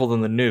powerful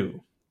than the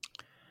new,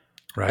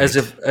 Right. as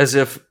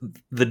if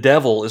the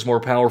devil is more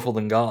powerful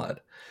than God.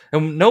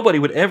 And nobody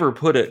would ever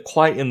put it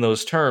quite in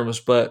those terms,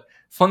 but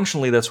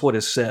functionally that's what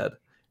is said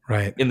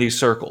Right. in these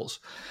circles,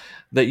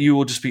 that you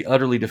will just be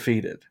utterly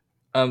defeated,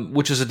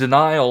 which is a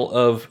denial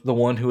of the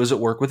one who is at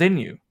work within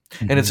you.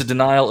 And it's a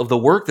denial of the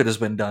work that has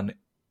been done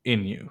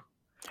in you.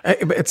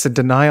 It's a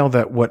denial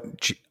that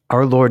what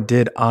our Lord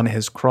did on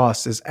his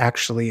cross is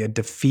actually a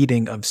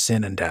defeating of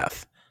sin and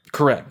death.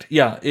 Correct.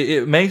 Yeah,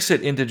 it makes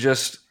it into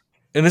just,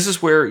 and this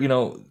is where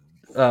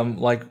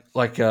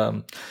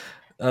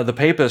the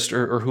papist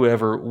or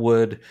whoever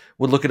would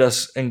look at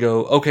us and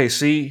go, okay,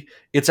 see,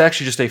 it's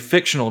actually just a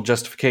fictional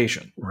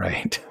justification,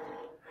 Right.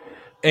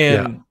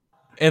 and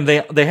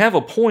they have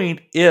a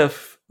point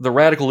if the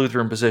radical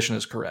Lutheran position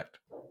is correct,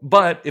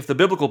 but if the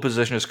biblical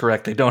position is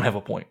correct, they don't have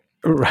a point.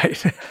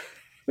 Right.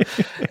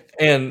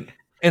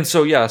 And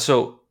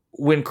so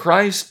when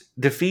Christ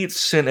defeats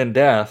sin and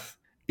death,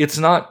 it's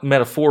not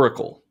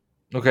metaphorical,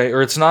 okay,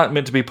 or it's not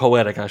meant to be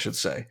poetic, I should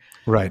say.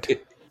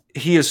 Right.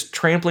 He is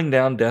trampling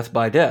down death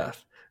by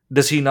death.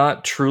 Does he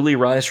not truly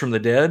rise from the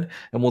dead?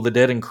 And will the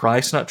dead in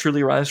Christ not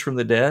truly rise from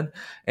the dead?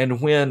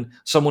 And when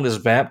someone is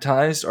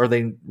baptized, are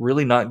they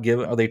truly not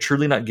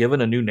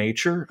given a new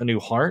nature, a new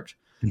heart?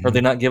 Mhm. Are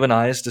they not given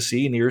eyes to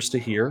see and ears to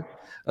hear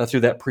through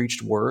that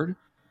preached word?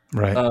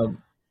 Right.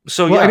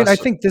 I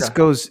think this Yeah.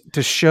 goes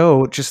to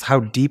show just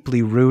how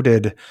deeply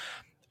rooted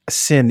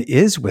sin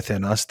is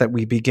within us that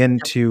we begin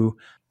to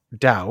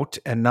doubt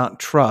and not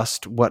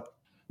trust what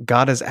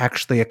God has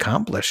actually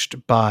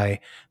accomplished by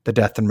the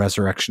death and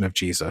resurrection of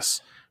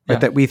Jesus. Right? Yeah.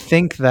 That we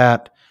think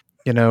that,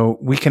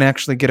 we can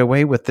actually get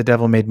away with the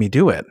devil made me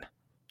do it.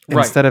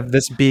 Right. Instead of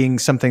this being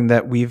something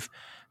that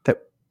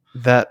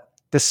that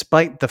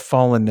despite the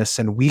fallenness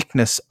and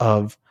weakness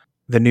of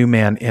the new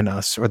man in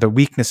us, or the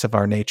weakness of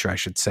our nature, I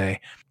should say,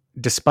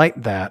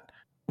 despite that,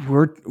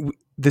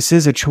 this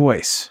is a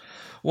choice.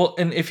 Well,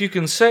 and if you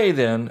can say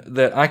then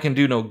that I can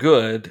do no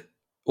good,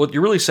 what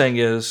you're really saying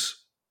is,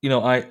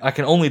 I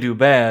can only do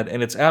bad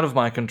and it's out of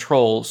my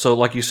control. So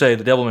like you say,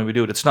 the devil made me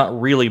do it. It's not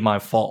really my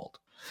fault.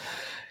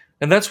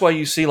 And that's why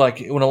you see, like,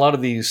 when a lot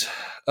of these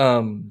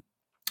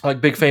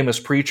like big famous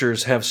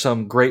preachers have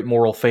some great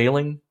moral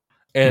failing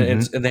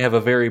and they have a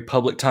very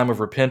public time of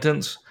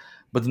repentance,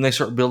 but then they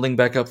start building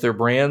back up their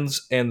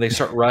brands and they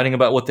start writing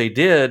about what they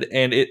did,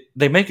 and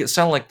they make it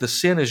sound like the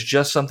sin is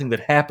just something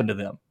that happened to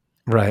them.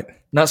 Right.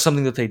 Not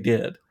something that they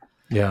did.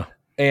 Yeah.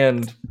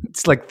 And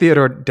it's like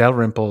Theodore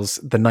Dalrymple's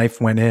 "The Knife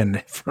Went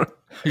In."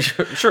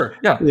 Sure.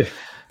 Yeah.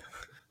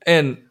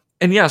 And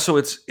yeah,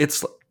 so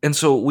and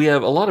so we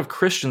have a lot of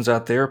Christians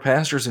out there,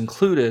 pastors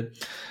included,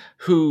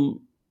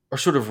 who are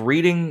sort of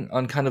reading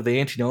on kind of the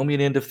antinomian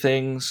end of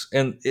things.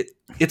 And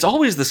it's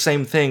always the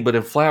same thing, but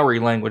in flowery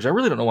language. I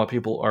really don't know why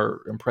people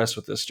are impressed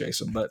with this,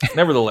 Jason, but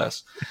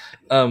nevertheless,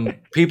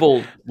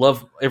 people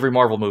love every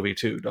Marvel movie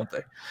too, don't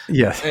they?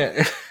 Yes.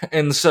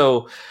 And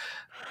so,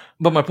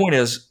 but my point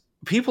is,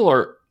 people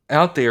are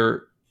out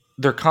there,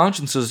 their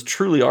consciences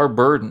truly are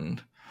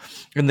burdened,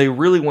 and they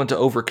really want to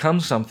overcome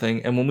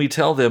something. And when we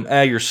tell them,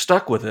 you're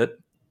stuck with it,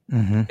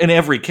 in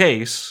every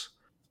case,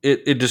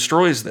 it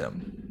destroys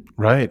them.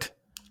 Right.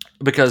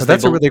 Because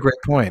that's a really great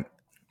point.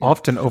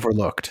 Often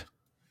overlooked.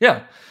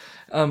 Yeah.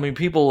 I mean,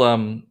 people,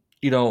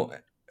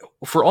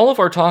 for all of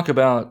our talk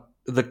about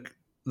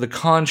the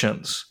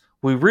conscience,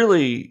 we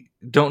really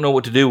don't know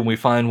what to do when we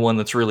find one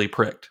that's really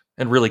pricked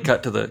and really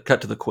cut to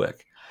the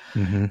quick.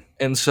 Mm-hmm.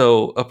 And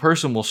so a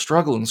person will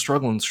struggle and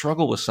struggle and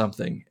struggle with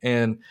something,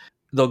 and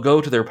they'll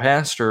go to their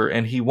pastor,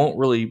 and he won't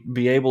really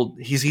be able.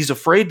 He's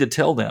afraid to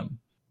tell them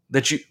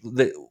that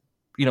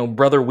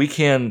brother, we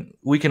can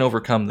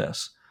overcome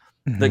this.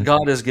 That Mm-hmm.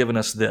 God has given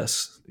us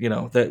this.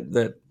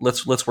 That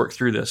let's work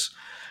through this,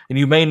 and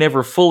you may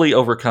never fully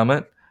overcome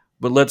it,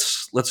 but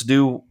let's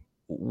do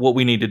what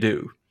we need to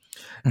do.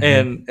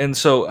 Mm-hmm. And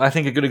so I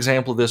think a good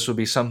example of this would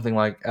be something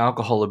like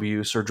alcohol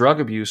abuse or drug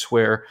abuse,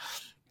 where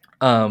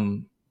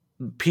um,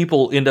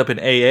 people end up in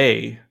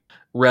AA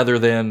rather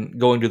than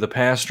going to the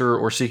pastor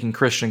or seeking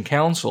Christian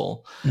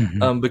counsel,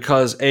 Mm-hmm.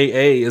 because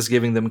AA is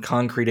giving them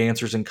concrete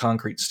answers and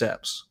concrete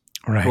steps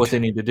for what Right. they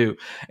need to do.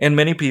 And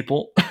many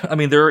people, I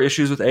mean, there are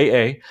issues with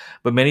AA,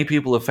 but many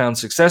people have found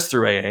success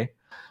through AA,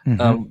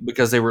 Mm-hmm.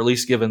 because they were at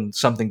least given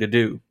something to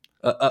do,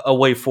 a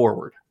way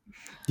forward.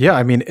 Yeah,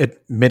 I mean,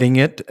 admitting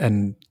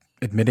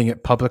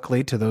it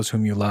publicly to those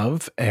whom you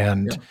love,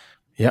 and Yeah.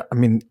 yeah, I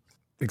mean,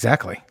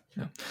 exactly.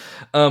 Yeah.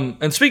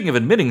 And speaking of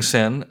admitting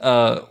sin,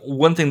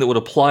 one thing that would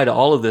apply to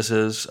all of this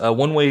is,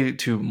 one way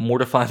to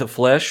mortify the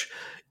flesh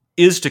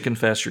is to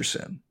confess your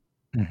sin.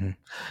 Mm-hmm.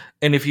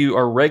 And if you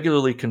are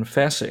regularly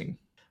confessing,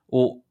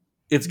 well,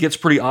 it gets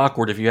pretty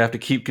awkward if you have to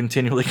keep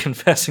continually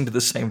confessing to the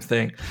same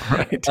thing.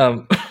 Right.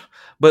 Um,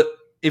 but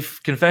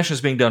if confession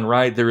is being done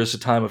right, there is a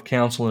time of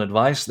counsel and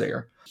advice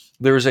there.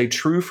 There is a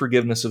true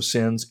forgiveness of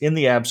sins in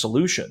the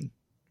absolution.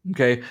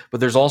 Okay. But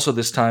there's also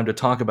this time to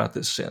talk about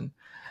this sin.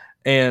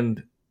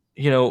 And,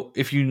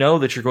 if you know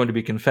that you're going to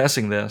be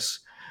confessing this,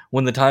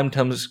 when the time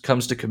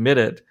comes to commit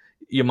it,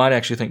 you might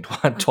actually think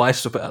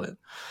twice about it,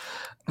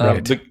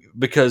 Right.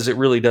 because it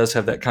really does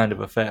have that kind of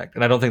effect.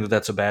 And I don't think that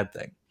that's a bad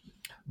thing.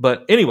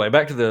 But anyway,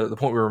 back to the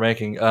point we were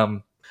making.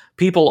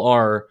 People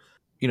are,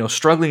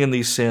 struggling in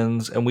these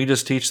sins, and we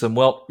just teach them,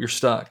 well, you're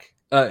stuck,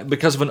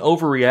 because of an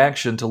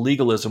overreaction to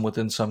legalism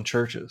within some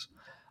churches.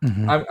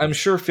 Mm-hmm. I'm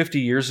sure 50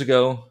 years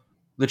ago,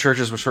 the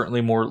churches were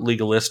certainly more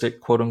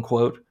legalistic, quote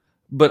unquote.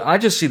 But I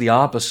just see the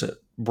opposite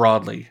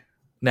broadly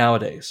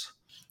nowadays.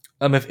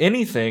 If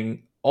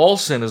anything, all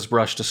sin is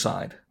brushed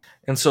aside.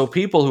 And so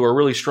people who are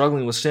really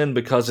struggling with sin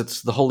because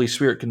it's the Holy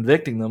Spirit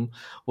convicting them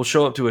will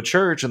show up to a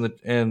church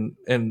and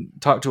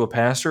talk to a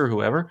pastor or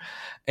whoever,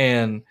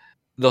 and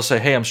they'll say,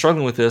 "Hey, I'm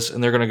struggling with this,"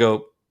 and they're going to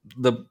go.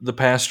 The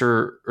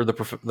pastor or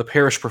the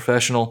parish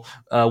professional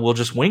will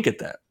just wink at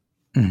that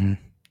Mm-hmm.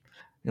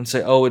 and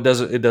say, "Oh, it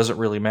doesn't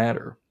really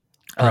matter."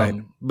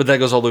 Right. But that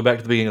goes all the way back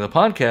to the beginning of the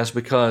podcast,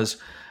 because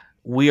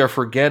we are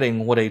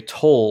forgetting what a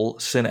toll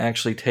sin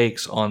actually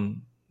takes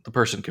on the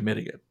person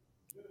committing it.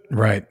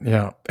 Right.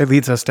 Yeah. It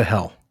leads us to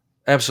hell.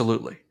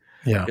 Absolutely.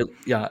 Yeah.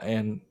 Yeah.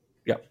 And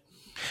yeah.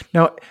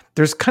 Now,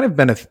 there's kind of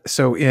been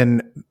so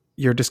in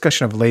your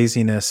discussion of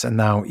laziness and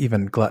now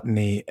even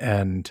gluttony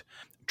and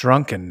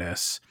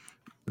drunkenness,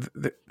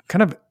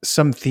 kind of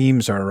some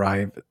themes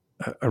are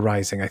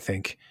arising, I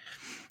think.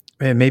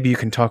 And maybe you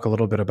can talk a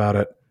little bit about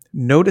it.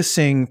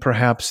 Noticing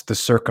perhaps the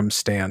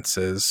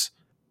circumstances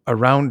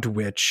around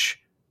which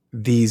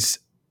these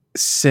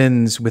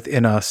sins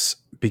within us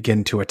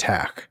begin to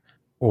attack,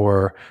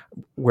 or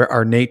where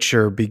our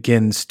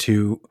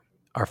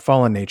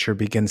fallen nature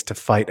begins to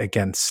fight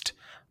against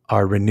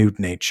our renewed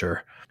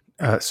nature.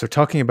 So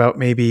talking about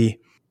maybe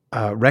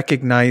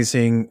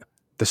recognizing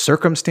the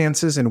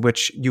circumstances in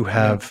which you Yeah.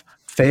 have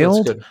That's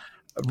failed, good.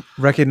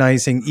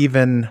 recognizing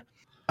even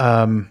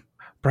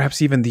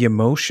perhaps even the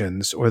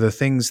emotions or the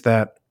things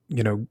that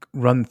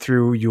run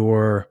through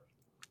your.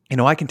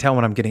 I can tell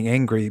when I'm getting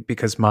angry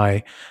because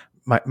my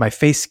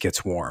face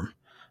gets warm,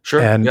 Sure.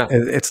 and Yeah.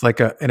 it's like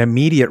an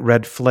immediate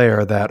red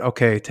flare that,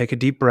 okay, take a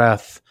deep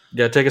breath.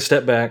 Yeah. Take a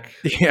step back.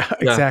 Yeah,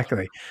 Yeah.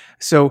 exactly.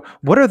 So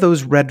what are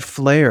those red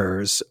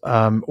flares?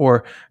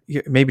 Or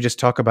maybe just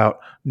talk about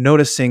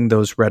noticing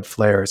those red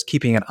flares,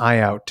 keeping an eye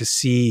out to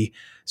see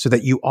so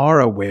that you are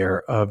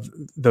aware of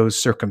those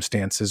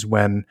circumstances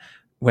when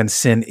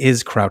sin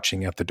is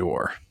crouching at the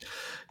door.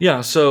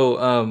 Yeah.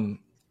 So,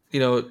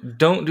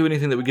 don't do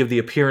anything that would give the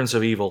appearance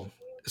of evil.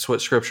 Is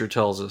what Scripture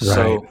tells us. Right.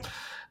 So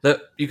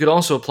that you could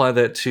also apply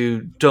that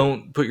to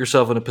don't put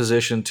yourself in a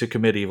position to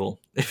commit evil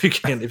if you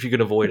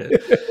can avoid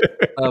it.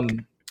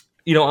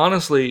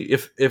 Honestly,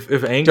 if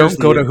anger's Don't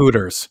go to the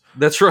Hooters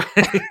that's right.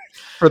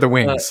 for the uh,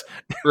 wings.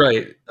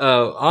 right.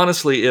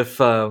 Honestly,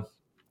 if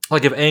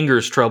anger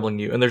is troubling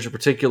you and there's a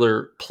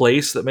particular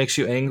place that makes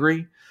you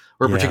angry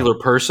or a Yeah. particular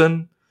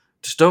person,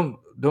 just don't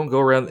go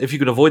around. If you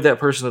can avoid that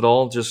person at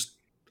all, just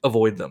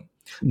avoid them,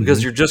 because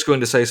Mhm. you're just going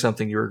to say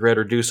something you regret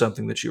or do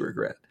something that you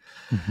regret.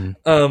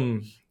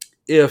 Mhm.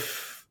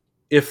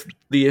 If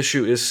the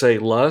issue is, say,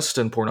 lust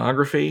and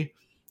pornography,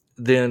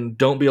 then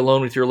don't be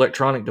alone with your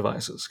electronic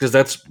devices, because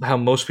that's how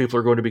most people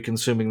are going to be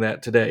consuming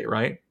that today,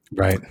 right?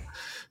 Right.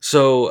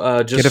 So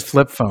Get a just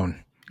flip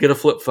phone. get a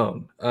flip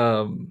phone.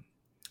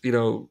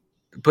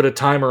 Put a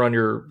timer on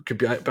your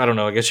computer. I don't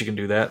know. I guess you can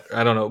do that.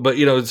 I don't know, but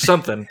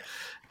something.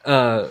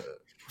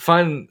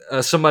 Find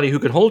somebody who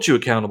can hold you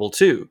accountable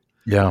too.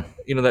 Yeah.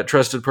 That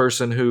trusted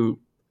person who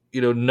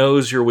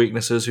knows your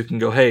weaknesses, who can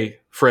go, "Hey,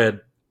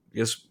 Fred,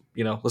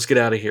 let's get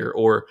out of here,"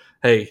 or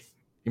 "Hey,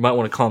 You might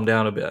want to calm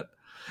down a bit.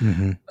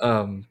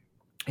 Mm-hmm.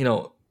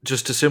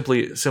 Just to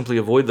simply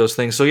avoid those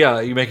things. So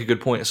yeah, you make a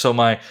good point. So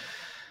my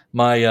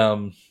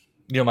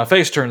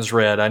face turns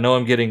red. I know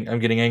I'm getting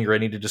angry. I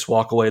need to just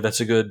walk away.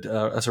 That's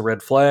a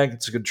red flag.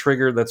 It's a good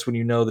trigger. That's when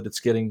you know that it's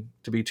getting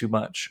to be too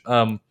much.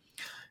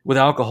 With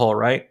alcohol,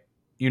 right?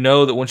 You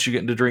know that once you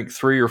get into drink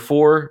 3 or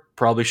 4,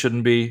 probably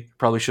shouldn't be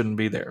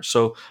there.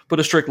 So put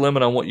a strict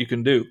limit on what you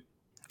can do,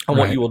 on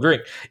what Right. you will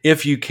drink.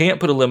 If you can't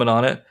put a limit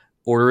on it,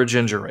 order a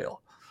ginger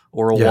ale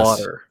or a Yes.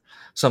 water,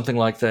 something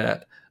like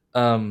that,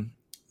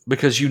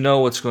 because you know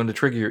what's going to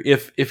trigger you.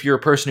 If you're a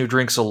person who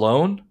drinks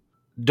alone,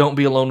 don't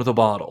be alone with a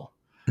bottle.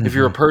 If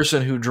you're a Mm-hmm.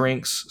 person who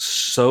drinks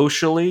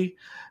socially,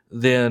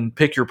 then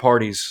pick your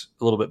parties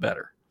a little bit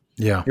better.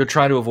 Yeah. You'll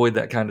try to avoid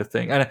that kind of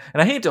thing. And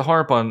I hate to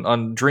harp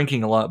on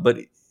drinking a lot, but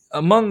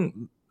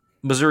among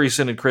Missouri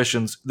Synod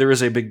Christians, there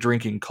is a big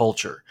drinking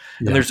culture,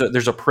 and Yeah.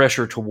 there's a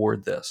pressure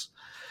toward this.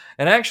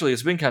 And actually,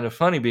 it's been kind of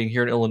funny being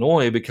here in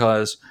Illinois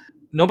because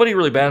nobody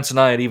really bats an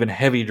eye at even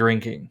heavy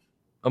drinking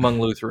among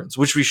Lutherans,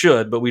 which we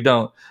should, but we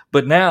don't.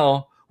 But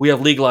now we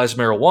have legalized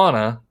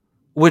marijuana,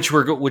 which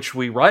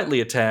we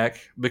rightly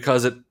attack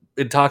because it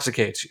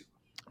intoxicates you.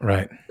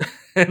 Right.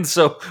 And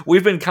so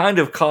we've been kind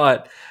of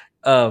caught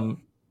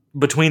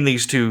between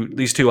these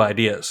two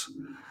ideas,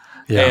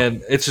 Yeah.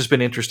 and it's just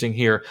been interesting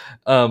here.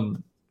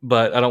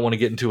 But I don't want to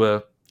get into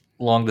a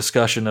long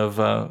discussion of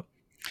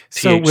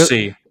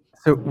THC.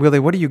 So Willie,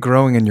 what are you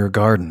growing in your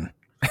garden?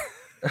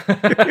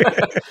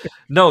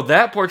 No,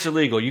 that part's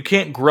illegal. You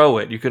can't grow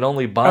it. You can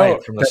only buy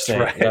it from the that's state.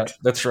 right. Yeah,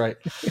 that's right.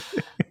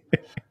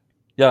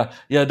 Yeah.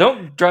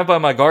 Don't drive by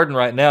my garden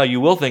right now. You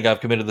will think I've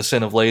committed the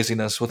sin of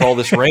laziness. With all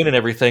this rain and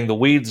everything, the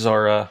weeds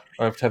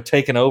have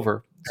taken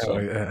over.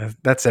 So,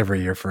 That's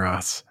every year for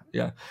us.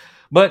 yeah,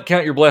 but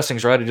count your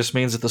blessings, right? It just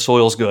means that the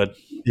soil's good.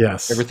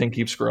 Yes. Everything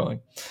keeps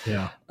growing.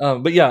 Yeah.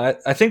 But yeah,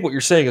 I think what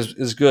you're saying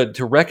is good,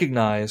 to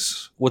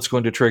recognize what's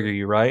going to trigger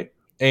you, right?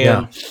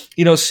 And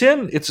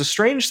sin, it's a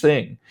strange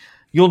thing.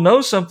 You'll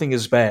know something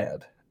is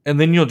bad, and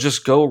then you'll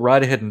just go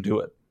right ahead and do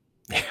it.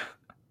 Yeah.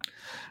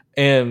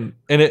 And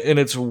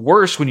it's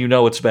worse when you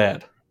know it's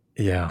bad.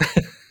 Yeah.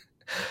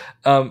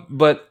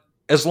 But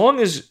as long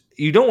as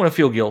you don't want to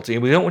feel guilty,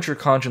 and we don't want your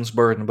conscience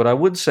burdened, but I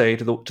would say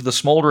to the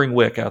smoldering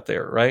wick out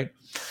there, right,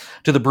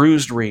 to the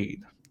bruised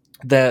reed,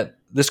 that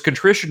this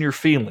contrition you're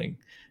feeling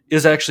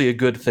is actually a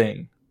good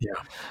thing.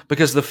 Yeah.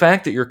 Because the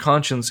fact that your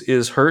conscience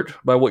is hurt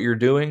by what you're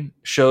doing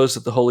shows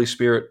that the Holy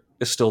Spirit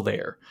is still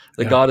there,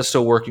 that God is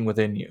still working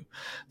within you.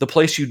 The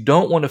place you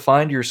don't want to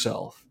find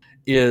yourself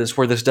is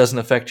where this doesn't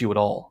affect you at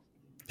all.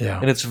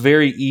 Yeah. And it's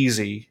very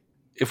easy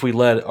if we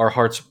let our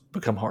hearts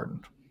become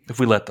hardened. If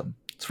we let them,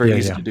 it's very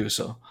easy to do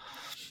so.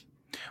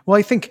 Well,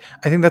 I think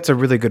that's a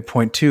really good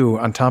point too.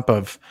 On top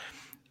of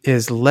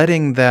is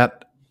letting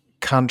that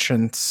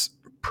conscience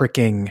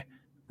pricking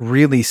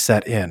really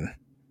set in,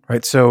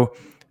 right? So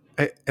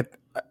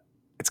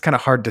it's kind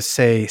of hard to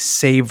say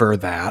savor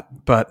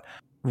that, but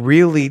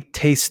really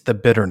taste the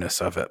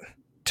bitterness of it.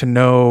 To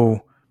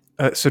know,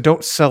 so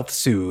don't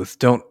self-soothe.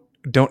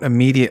 Don't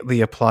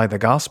immediately apply the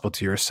gospel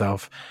to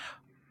yourself.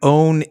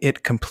 Own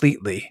it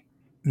completely,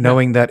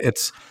 knowing that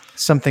it's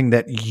something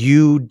that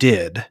you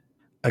did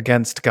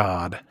against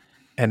God,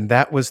 and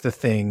that was the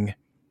thing.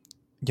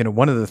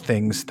 One of the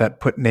things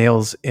that put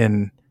nails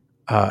in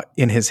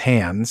his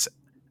hands,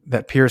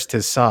 that pierced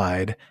his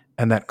side,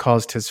 and that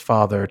caused his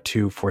father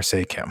to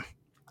forsake him.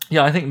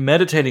 Yeah, I think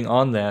meditating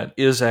on that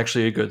is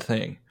actually a good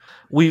thing.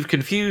 We've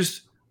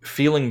confused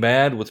feeling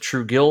bad with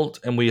true guilt,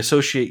 and we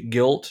associate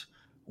guilt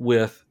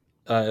with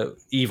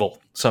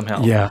evil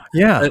somehow.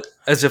 Yeah.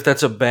 As if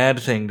that's a bad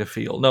thing to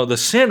feel. No, the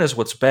sin is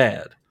what's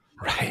bad.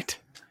 Right.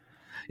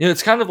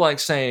 It's kind of like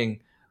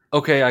saying,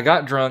 okay, I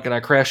got drunk and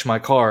I crashed my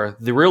car.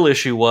 The real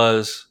issue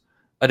was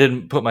I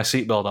didn't put my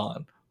seatbelt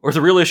on. Or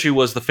the real issue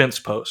was the fence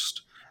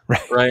post.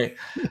 Right?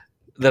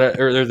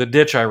 Or the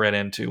ditch I ran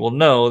into. Well,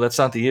 no, that's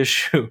not the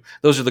issue.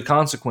 Those are the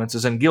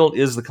consequences. And guilt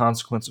is the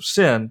consequence of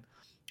sin,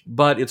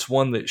 but it's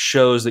one that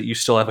shows that you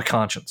still have a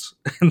conscience.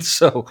 And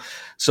so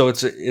it's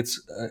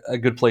a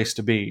good place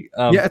to be.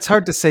 It's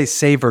hard to say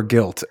savor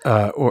guilt,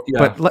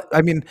 but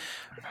I mean,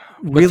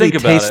 really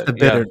taste taste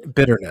the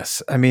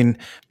bitterness. I mean,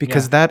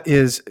 because that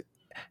is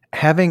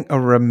having a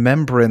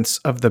remembrance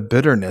of the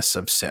bitterness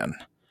of sin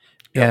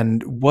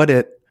and what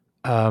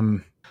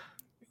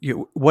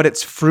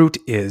its fruit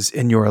is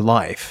in your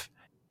life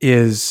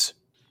is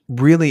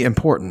really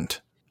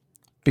important,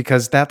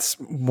 because that's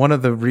one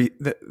of the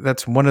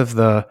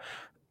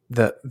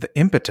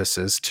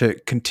impetuses to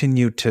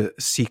continue to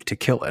seek to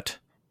kill it.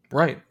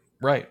 Right.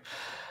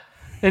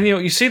 And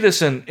you see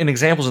this in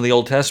examples in the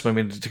Old Testament.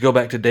 I mean, to go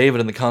back to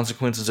David and the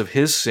consequences of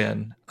his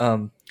sin,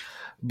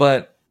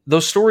 but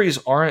those stories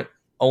aren't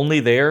only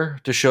there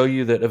to show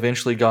you that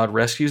eventually God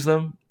rescues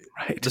them.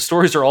 Right. The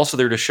stories are also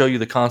there to show you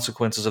the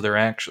consequences of their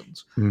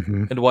actions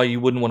and why you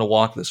wouldn't want to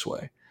walk this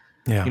way.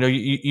 Yeah.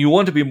 You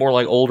want to be more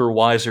like older,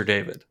 wiser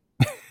David.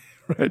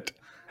 Right.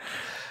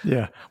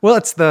 Yeah. Well,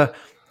 it's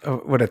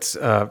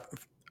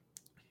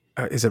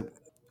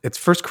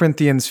it's 1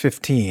 Corinthians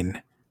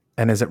 15.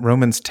 and is it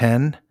Romans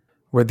 10,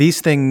 where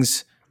these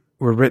things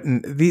were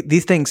written,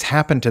 these things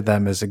happened to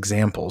them as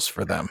examples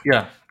for them.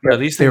 Yeah. But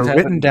These they things were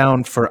written happen.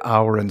 down for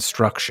our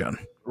instruction.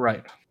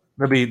 Right.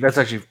 That's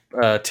actually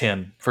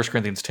 10, 1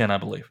 Corinthians 10, I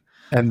believe.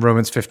 And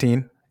Romans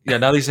 15? Yeah,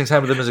 now these things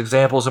happen to them as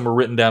examples and were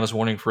written down as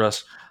warning for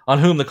us, on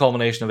whom the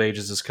culmination of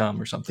ages has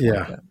come, or something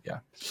like that. Yeah.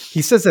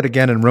 He says it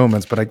again in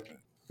Romans, but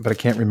I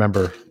can't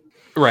remember.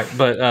 Right.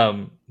 But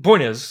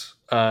point is,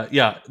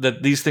 that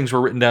these things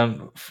were written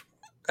down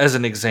as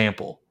an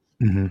example.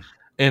 Mm-hmm.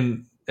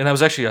 And I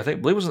was actually,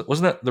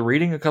 wasn't that the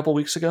reading a couple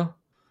weeks ago?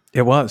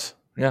 It was.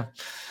 Yeah.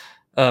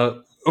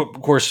 Of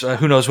course,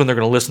 who knows when they're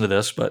going to listen to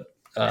this, but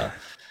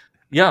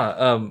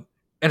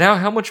and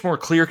how much more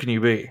clear can you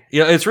be?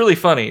 Yeah, it's really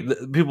funny.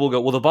 People will go,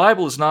 well, the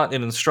Bible is not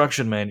an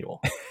instruction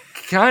manual.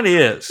 Kind of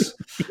is.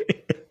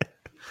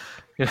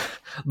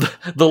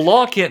 The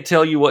law can't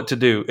tell you what to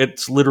do.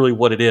 It's literally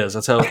what it is.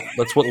 That's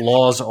what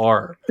laws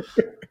are.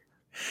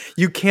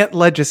 You can't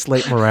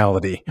legislate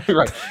morality.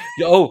 Right.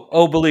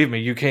 Oh, believe me,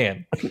 you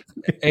can.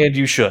 And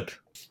you should.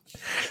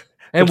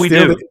 And we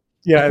do.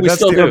 That's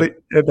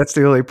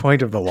the only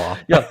point of the law.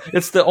 Yeah,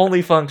 it's the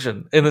only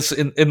function in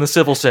the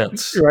civil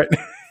sense. Right.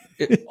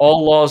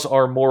 All laws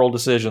are moral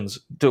decisions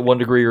to one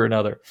degree or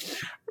another.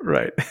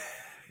 Right.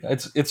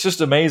 It's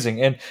just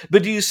amazing.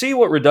 But do you see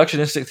what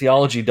reductionistic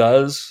theology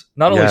does?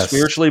 Not only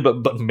spiritually,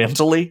 but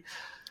mentally.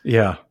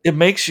 Yeah. It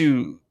makes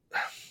you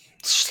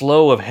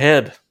slow of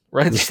head,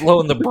 right?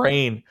 Slow in the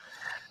brain.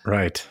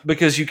 Right.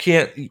 Because you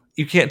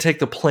can't take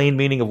the plain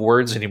meaning of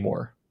words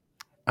anymore.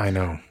 I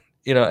know.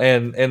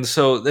 And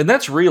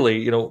that's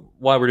really,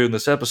 why we're doing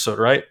this episode,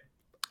 right?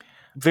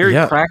 Very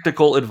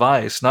practical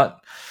advice.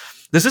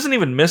 This isn't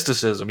even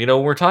mysticism.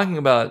 When we're talking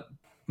about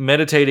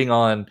meditating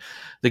on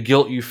the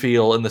guilt you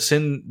feel and the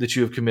sin that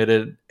you have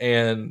committed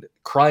and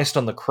Christ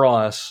on the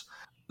cross,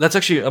 that's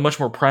actually a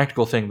much more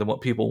practical thing than what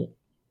people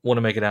want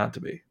to make it out to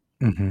be.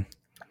 Mm-hmm.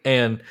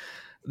 And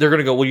they're going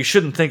to go, well, you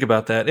shouldn't think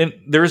about that. And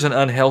there is an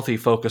unhealthy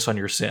focus on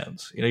your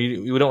sins.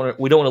 We don't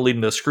want to lead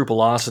into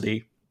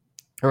scrupulosity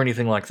or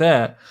anything like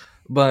that.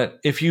 But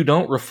if you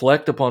don't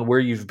reflect upon where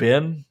you've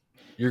been,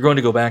 you're going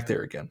to go back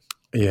there again.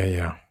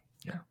 Yeah.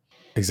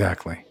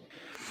 Exactly.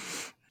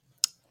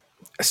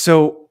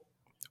 So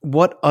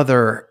what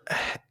other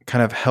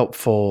kind of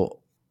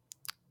helpful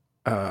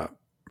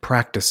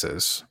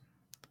practices?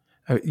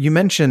 You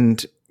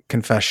mentioned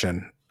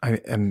confession,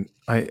 and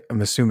I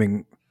am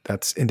assuming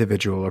that's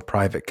individual or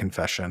private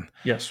confession.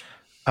 Yes.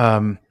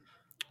 How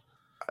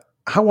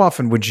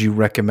often would you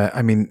recommend?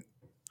 I mean,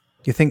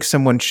 you think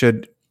someone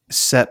should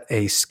set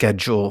a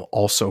schedule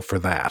also for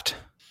that,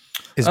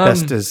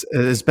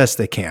 as best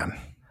they can?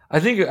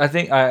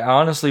 I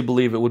honestly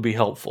believe it would be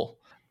helpful.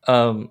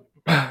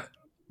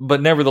 But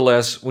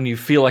nevertheless, when you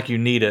feel like you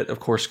need it, of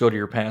course, go to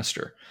your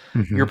pastor.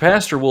 Mm-hmm. Your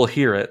pastor will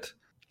hear it,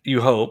 you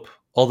hope.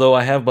 Although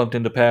I have bumped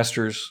into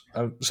pastors,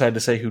 I'm sad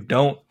to say, who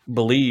don't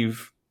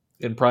believe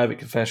in private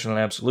confession and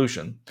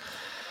absolution.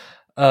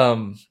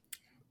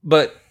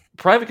 But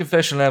private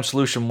confession and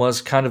absolution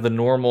was kind of the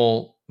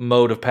normal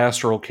mode of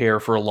pastoral care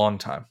for a long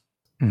time.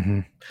 Mm-hmm.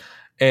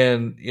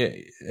 And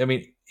I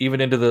mean,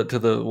 even into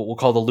the what we'll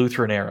call the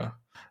Lutheran era.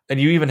 And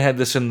you even had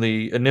this in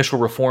the initial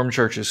Reformed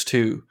churches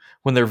too,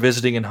 when they're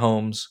visiting in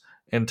homes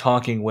and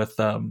talking with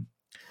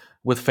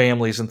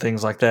families and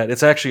things like that.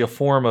 It's actually a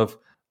form of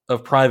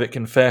private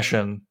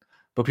confession,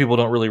 but people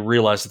don't really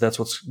realize that that's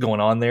what's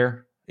going on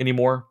there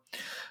anymore.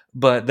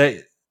 But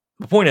the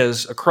point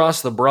is,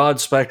 across the broad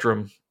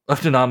spectrum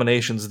of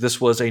denominations,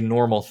 this was a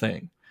normal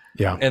thing.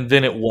 Yeah. And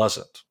then it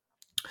wasn't.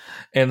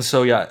 And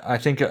so, I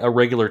think a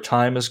regular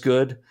time is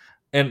good.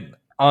 And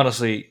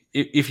honestly,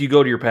 if you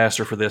go to your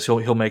pastor for this,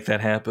 he'll make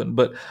that happen.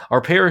 But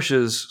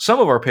some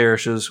of our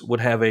parishes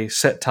would have a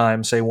set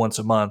time, say once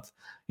a month,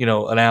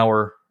 an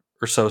hour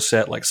or so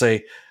set, like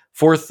say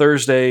fourth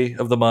Thursday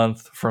of the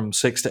month from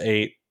 6 to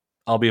 8,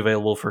 I'll be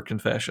available for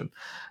confession.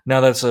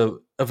 Now that's a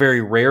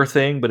very rare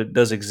thing, but it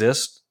does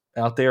exist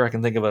out there. I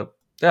can think of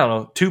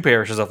 2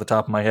 parishes off the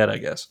top of my head, I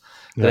guess,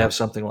 that have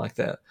something like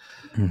that.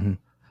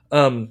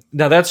 Mm-hmm.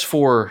 Now that's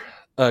for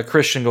a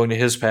Christian going to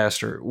his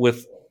pastor.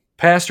 With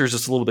pastors,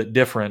 it's a little bit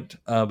different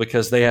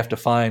because they have to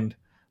find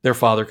their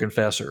father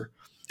confessor.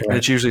 Right. And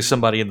it's usually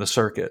somebody in the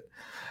circuit.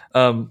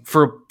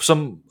 For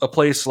a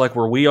place like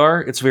where we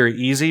are, it's very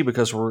easy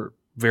because we're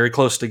very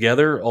close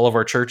together. All of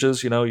our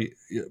churches,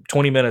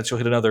 20 minutes, you'll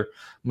hit another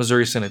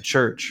Missouri Synod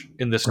church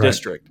in this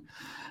district.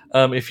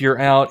 If you're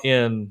out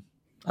in,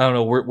 I don't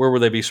know, where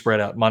would they be spread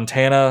out?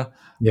 Montana,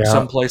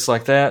 someplace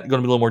like that,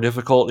 going to be a little more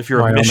difficult. If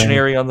you're Wyoming. A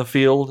missionary on the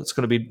field, it's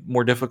going to be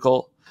more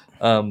difficult.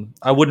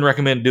 I wouldn't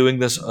recommend doing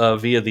this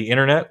via the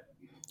internet.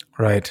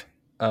 Right.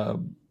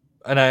 And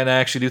I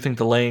actually do think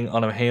the laying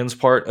on of hands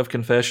part of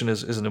confession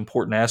is an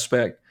important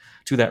aspect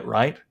to that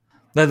rite.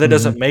 That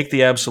doesn't make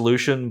the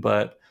absolution,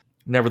 but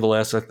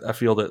nevertheless, I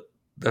feel that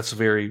that's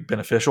very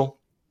beneficial.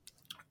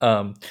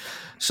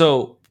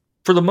 So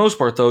for the most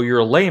part, though, you're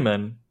a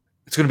layman,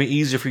 it's going to be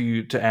easier for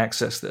you to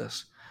access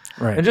this.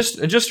 Right. And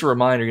just a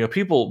reminder,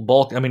 people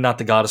bulk. I mean, not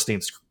the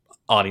Gottesdienst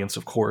audience,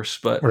 of course,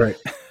 but right.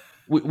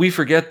 we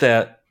forget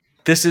that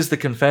this is the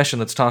confession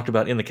that's talked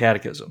about in the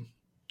catechism.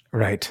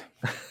 Right.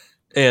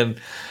 And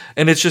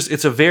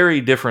it's a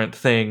very different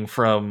thing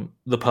from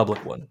the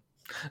public one.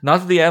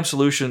 Not that the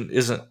absolution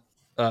isn't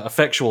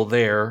effectual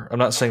there. I'm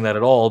not saying that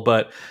at all,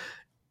 but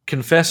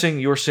confessing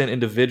your sin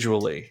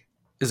individually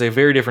is a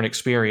very different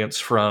experience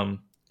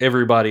from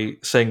everybody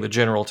saying the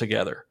general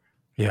together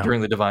Yeah.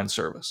 during the divine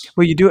service.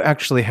 Well, you do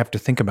actually have to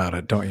think about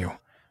it, don't you?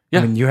 Yeah.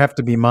 I mean, you have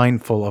to be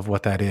mindful of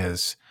what that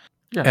is.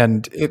 Yeah.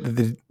 And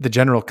the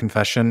general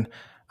confession,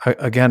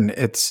 again,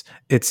 it's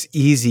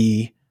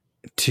easy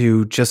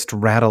to just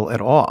rattle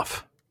it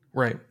off.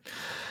 Right.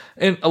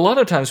 And a lot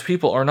of times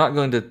people are not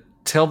going to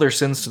tell their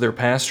sins to their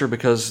pastor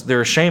because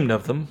they're ashamed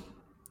of them.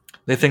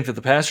 They think that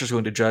the pastor is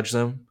going to judge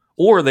them,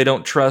 or they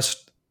don't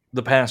trust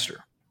the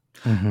pastor.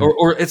 Mhm.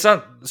 Or it's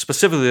not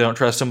specifically they don't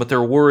trust him, but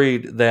they're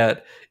worried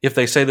that if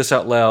they say this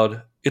out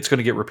loud, it's going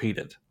to get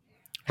repeated.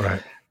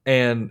 Right.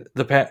 And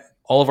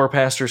all of our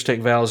pastors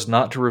take vows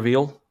not to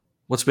reveal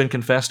what's been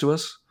confessed to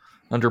us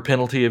under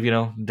penalty of,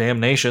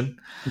 damnation.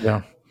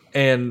 Yeah.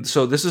 And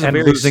so this is And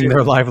losing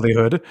their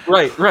livelihood.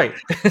 Right.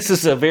 This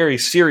is a very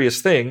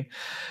serious thing,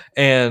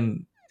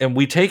 and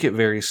we take it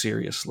very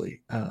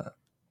seriously.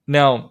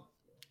 Now,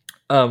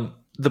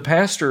 the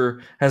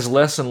pastor has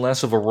less and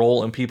less of a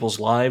role in people's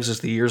lives as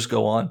the years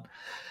go on,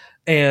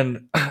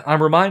 and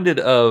I'm reminded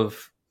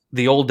of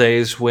the old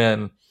days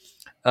when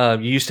you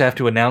used to have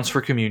to announce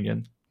for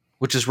communion,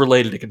 which is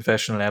related to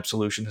confession and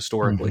absolution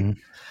historically. Mhm.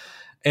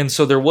 And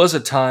so there was a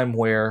time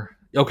where,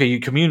 okay, you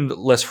communed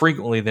less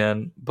frequently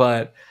then,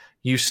 but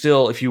you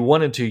still, if you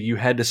wanted to, you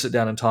had to sit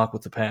down and talk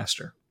with the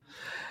pastor.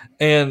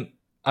 And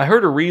I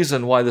heard a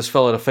reason why this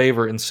fell out of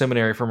favor in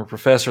seminary from a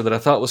professor that I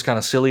thought was kind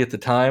of silly at the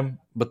time,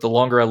 but the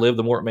longer I live,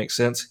 the more it makes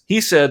sense.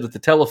 He said that the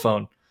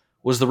telephone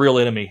was the real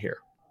enemy here.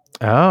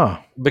 Oh.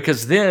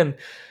 Because then,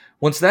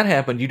 once that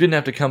happened, you didn't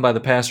have to come by the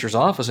pastor's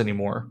office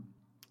anymore.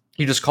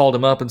 You just called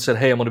him up and said,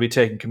 hey, I'm going to be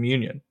taking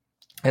communion.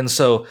 And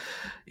so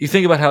you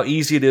think about how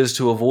easy it is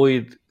to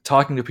avoid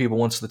talking to people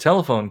once the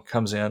telephone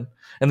comes in.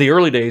 In the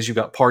early days, you've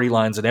got party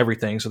lines and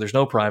everything, so there's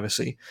no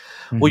privacy.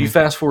 Well, you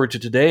fast forward to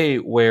today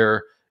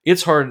where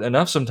it's hard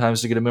enough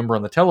sometimes to get a member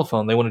on the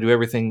telephone. They want to do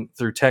everything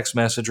through text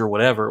message or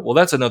whatever. Well,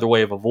 that's another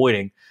way of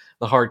avoiding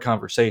the hard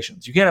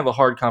conversations. You can't have a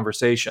hard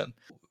conversation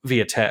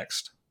via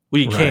text.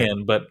 Well, you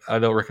can, but I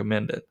don't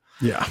recommend it.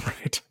 Yeah,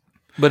 right.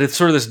 But it's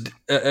sort of this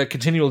a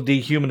continual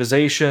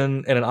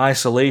dehumanization and an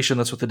isolation.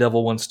 That's what the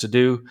devil wants to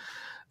do.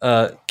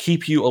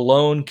 Keep you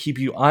alone, keep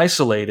you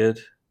isolated.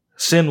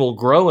 Sin will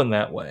grow in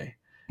that way.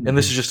 And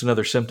this is just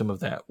another symptom of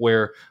that,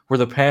 where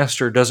the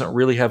pastor doesn't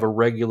really have a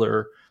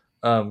regular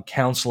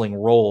counseling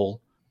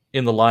role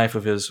in the life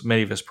of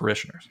many of his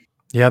parishioners.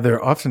 Yeah,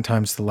 they're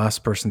oftentimes the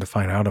last person to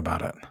find out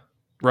about it.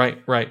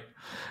 Right.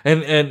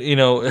 And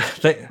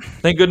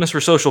thank goodness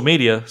for social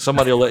media.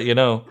 Somebody will let you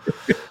know.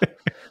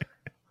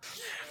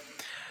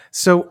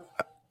 So,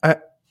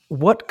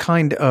 what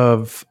kind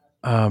of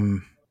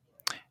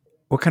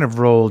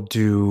role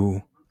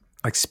do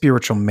like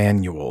spiritual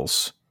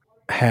manuals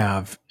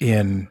have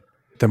in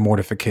the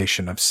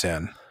mortification of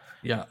sin?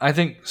 Yeah, I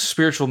think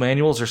spiritual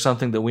manuals are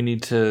something that we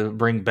need to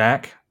bring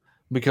back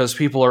because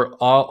people are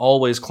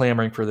always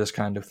clamoring for this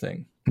kind of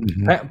thing.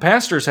 Mm-hmm.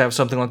 Pastors have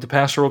something like the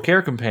Pastoral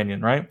Care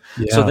Companion, right?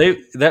 Yeah. So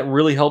that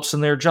really helps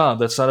in their job.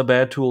 That's not a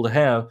bad tool to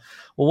have.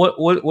 Well,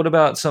 what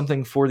about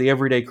something for the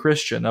everyday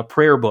Christian, a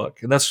prayer book?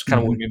 And that's kind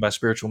of what we mean by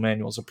spiritual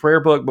manuals, a prayer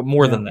book, but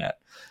more than that.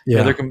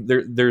 Yeah.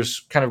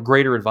 There's kind of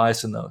greater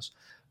advice in those.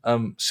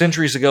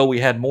 Centuries ago, we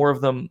had more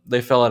of them.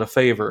 They fell out of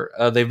favor.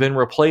 They've been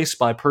replaced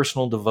by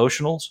personal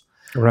devotionals.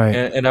 Right.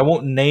 And I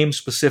won't name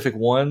specific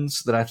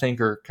ones that I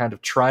think are kind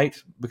of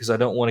trite because I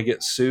don't want to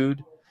get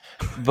sued.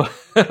 But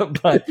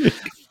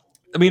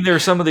I mean, there are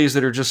some of these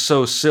that are just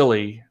so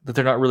silly that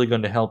they're not really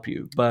going to help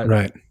you. But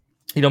right.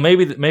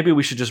 Maybe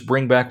we should just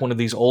bring back one of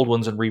these old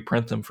ones and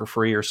reprint them for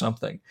free or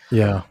something.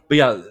 Yeah. But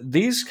yeah,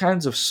 these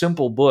kinds of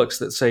simple books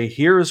that say,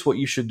 here's what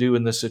you should do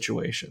in this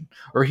situation,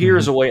 or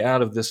here's a way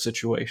out of this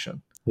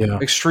situation. Yeah.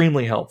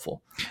 Extremely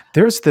helpful.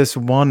 There's this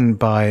one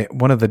by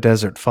one of the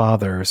Desert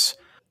Fathers.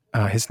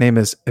 His name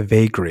is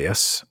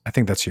Evagrius. I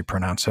think that's how you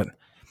pronounce it.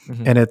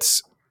 Mm-hmm. And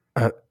it's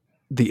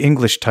the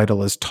English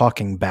title is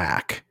Talking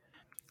Back.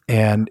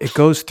 And it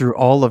goes through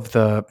all of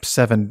the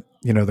 7,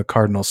 the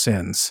cardinal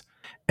sins.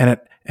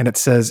 And it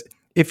says,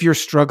 if you're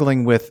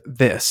struggling with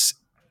this,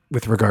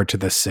 with regard to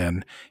this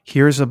sin,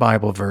 here's a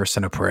Bible verse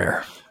and a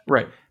prayer.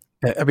 Right.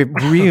 I mean,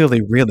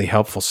 really, really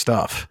helpful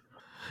stuff.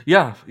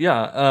 Yeah.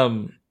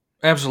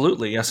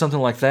 Absolutely. Yeah, something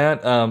like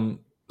that.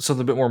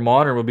 Something a bit more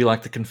modern would be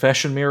like the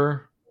Confession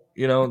Mirror,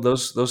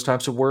 those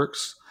types of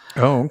works.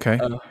 Oh, okay.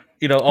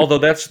 Although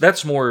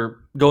that's more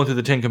going through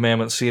the 10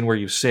 Commandments, seeing where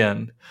you've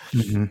sinned.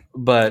 Mm-hmm.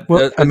 But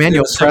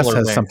Emmanuel Press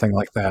has something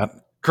like that.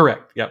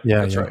 Correct. Yep.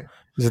 Yeah. That's right.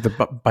 Is it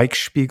the Bike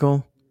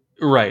Spiegel?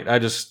 Right. I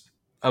was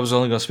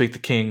only going to speak the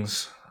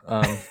Kings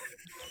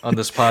on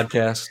this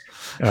podcast.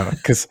 Oh,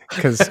 because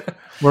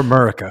we're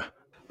America.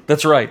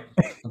 That's right.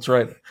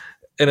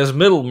 And as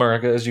middle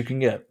America as you can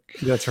get.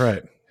 That's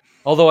right.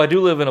 Although I do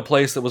live in a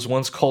place that was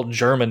once called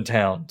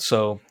Germantown,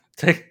 so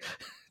take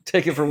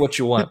Take it for what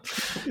you want.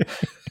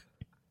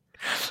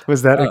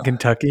 Was that in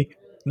Kentucky?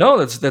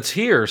 No, that's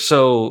here.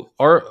 So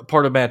our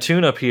part of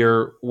Mattoon up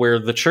here, where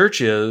the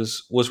church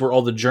is, was where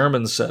all the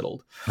Germans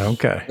settled.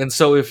 Okay. And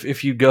so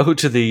if you go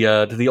to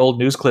the old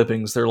news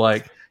clippings, they're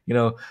like,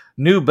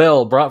 new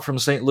bell brought from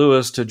St.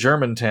 Louis to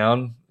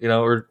Germantown,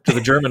 or to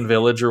the German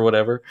village or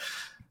whatever.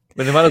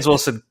 But they might as well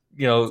said,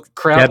 Ghetto.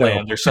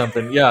 Krautland or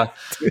something. Yeah.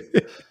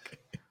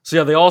 So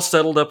yeah, they all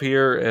settled up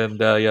here,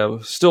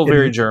 and still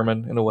very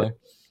German in a way.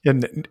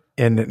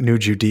 In New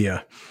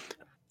Judea.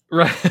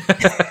 Right.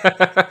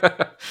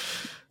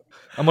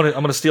 I'm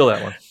gonna steal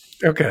that one.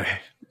 Okay.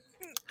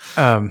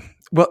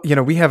 Well,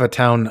 we have a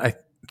town, I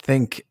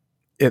think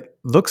it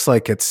looks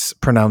like it's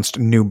pronounced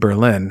New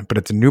Berlin, but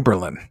it's New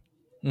Berlin.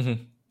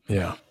 Mm-hmm.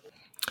 Yeah.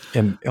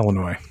 In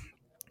Illinois.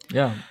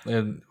 Yeah.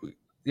 And,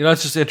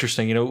 it's just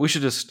interesting. We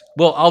should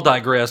I'll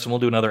digress, and we'll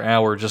do another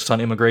hour just on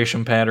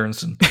immigration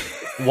patterns and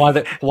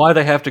why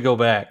they have to go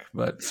back.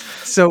 But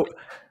so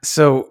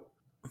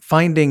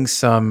finding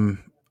some,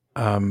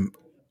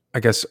 I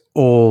guess,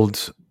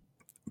 old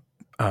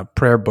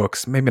prayer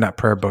books, maybe not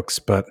prayer books,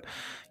 but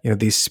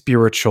these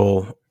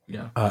spiritual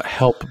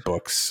help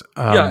books.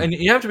 And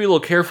you have to be a little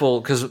careful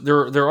because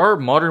there are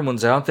modern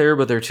ones out there,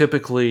 but they're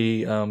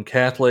typically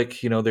Catholic.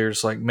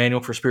 There's like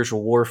Manual for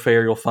Spiritual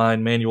Warfare. You'll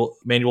find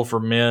Manual for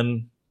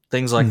Men,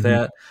 things like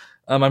that.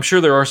 I'm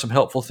sure there are some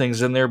helpful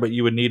things in there, but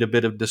you would need a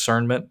bit of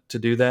discernment to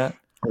do that.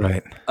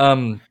 Right.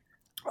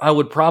 I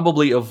would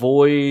probably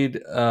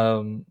avoid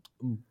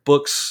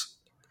books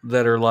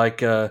that are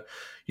like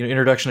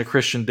Introduction to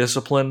Christian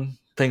Discipline,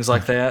 things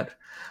like that,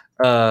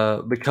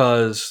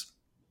 because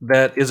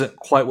that isn't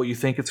quite what you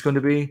think it's going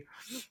to be.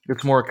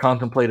 It's more a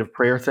contemplative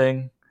prayer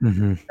thing.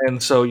 Mm-hmm.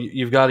 And so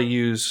you've got to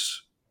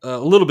use a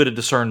little bit of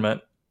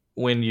discernment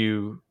when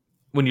you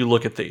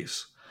look at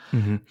these.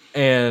 Mm-hmm.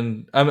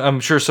 And I'm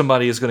sure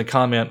somebody is going to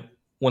comment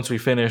once we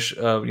finish,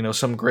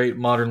 some great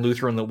modern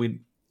Lutheran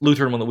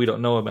one that we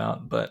don't know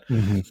about. But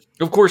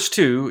of course,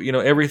 too,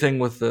 everything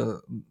with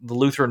the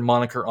Lutheran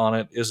moniker on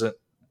it isn't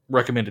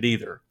recommended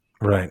either.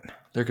 Right.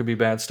 There could be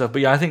bad stuff.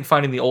 But yeah, I think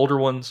finding the older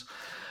ones,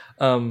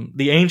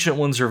 the ancient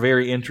ones are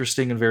very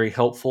interesting and very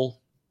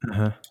helpful.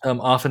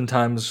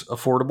 Oftentimes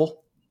affordable.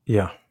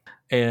 Yeah.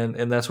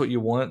 And that's what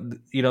you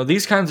want.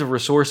 These kinds of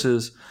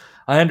resources,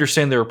 I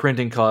understand there are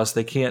printing costs.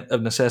 They can't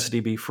of necessity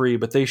be free,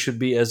 but they should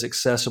be as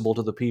accessible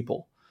to the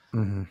people.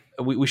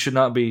 Mm-hmm. We should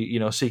not be,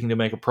 seeking to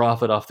make a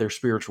profit off their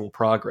spiritual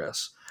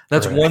progress.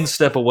 That's one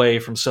step away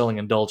from selling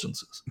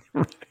indulgences.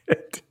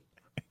 Right.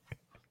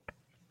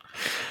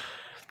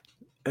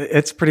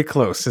 It's pretty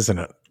close, isn't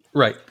it?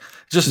 Right.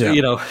 Just,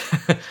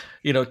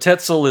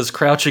 Tetzel is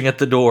crouching at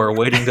the door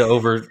waiting to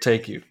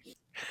overtake you.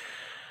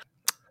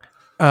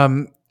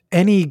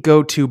 Any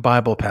go-to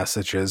Bible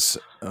passages,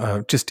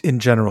 just in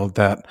general,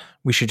 that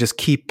we should just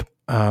keep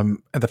at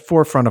the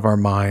forefront of our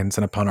minds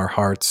and upon our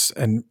hearts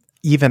and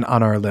even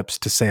on our lips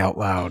to say out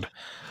loud?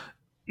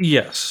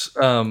 Yes.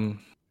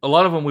 A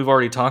lot of them we've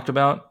already talked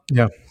about.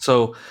 Yeah.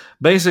 So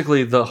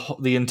basically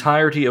the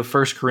entirety of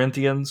 1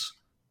 Corinthians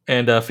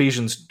and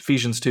Ephesians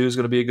 2 is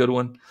going to be a good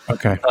one.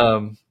 Okay.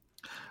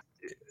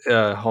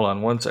 Hold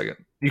on one second.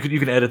 You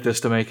can edit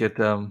this to make it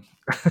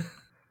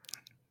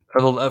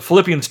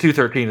Philippians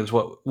 2:13 is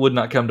what would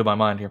not come to my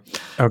mind here.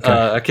 Okay.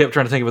 I kept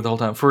trying to think of it the whole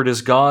time. For it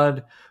is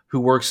God who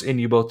works in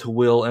you both to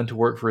will and to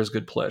work for his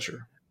good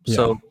pleasure. Yeah.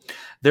 So,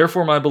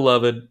 therefore, my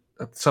beloved,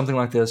 something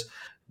like this.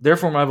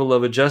 Therefore, my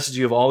beloved, just as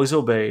you have always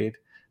obeyed,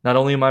 not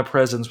only in my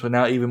presence, but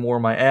now even more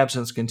in my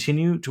absence,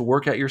 continue to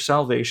work out your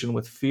salvation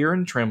with fear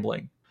and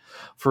trembling.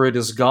 For it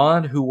is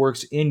God who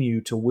works in you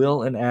to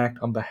will and act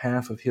on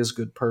behalf of his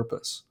good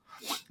purpose.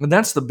 And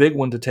that's the big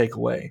one to take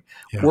away.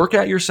 Yeah. Work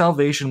out your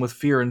salvation with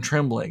fear and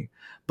trembling,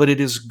 but it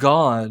is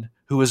God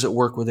who is at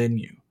work within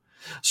you.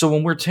 So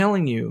when we're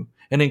telling you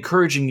and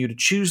encouraging you to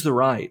choose the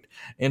right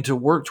and to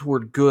work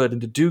toward good and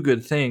to do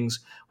good things,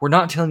 we're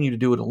not telling you to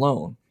do it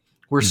alone.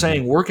 We're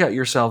saying work out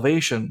your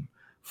salvation,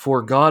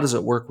 for God is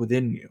at work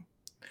within you.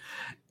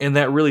 And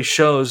that really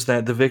shows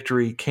that the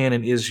victory can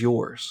and is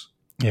yours.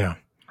 Yeah.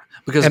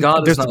 Because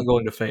God is not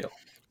going to fail.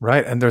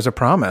 Right. And there's a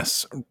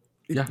promise.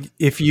 Yeah.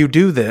 If you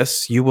do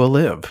this, you will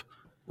live.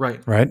 Right.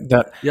 Right.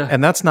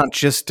 And that's not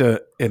just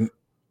in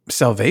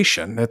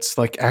salvation. It's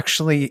like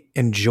actually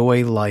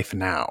enjoy life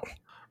now.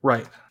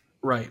 Right.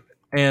 Right.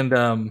 And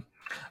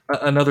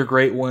another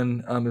great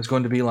one is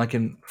going to be like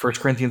in 1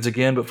 Corinthians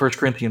again, but 1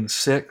 Corinthians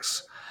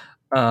 6.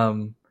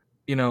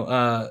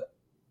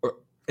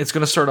 It's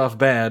going to start off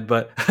bad,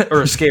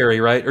 or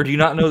scary, right? Or do you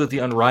not know that the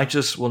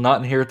unrighteous will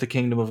not inherit the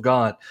kingdom of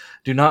God?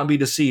 Do not be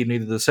deceived,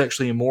 neither the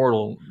sexually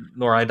immoral,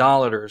 nor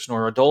idolaters,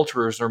 nor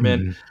adulterers, nor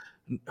men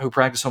who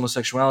practice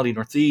homosexuality,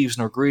 nor thieves,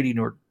 nor greedy,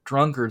 nor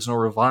drunkards,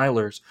 nor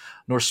revilers,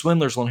 nor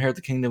swindlers will inherit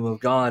the kingdom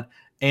of God.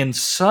 And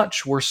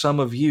such were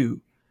some of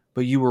you,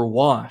 but you were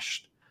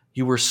washed,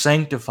 you were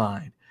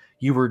sanctified,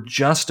 you were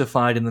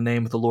justified in the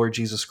name of the Lord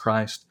Jesus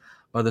Christ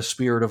by the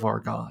Spirit of our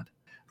God.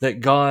 That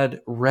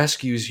God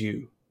rescues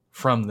you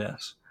from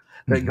this,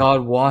 that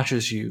God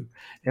washes you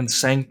and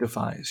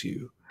sanctifies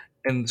you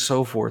and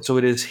so forth. So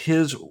it is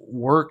his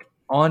work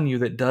on you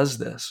that does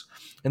this,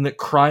 and that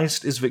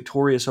Christ is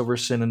victorious over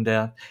sin and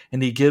death,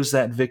 and he gives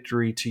that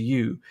victory to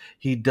you.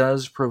 He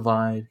does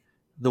provide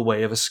the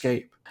way of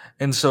escape.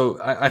 And so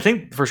I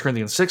think 1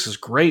 Corinthians 6 is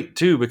great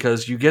too,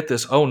 because you get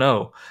this, oh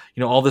no,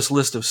 all this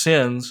list of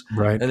sins,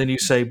 Right. and then you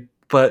say,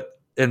 but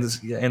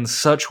and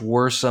such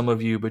were some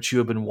of you, but you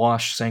have been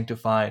washed,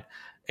 sanctified,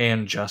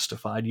 and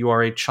justified. You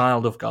are a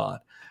child of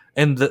God.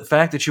 And the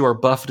fact that you are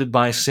buffeted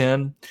by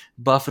sin,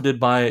 buffeted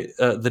by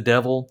the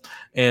devil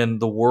and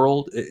the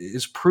world,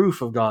 is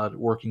proof of God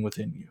working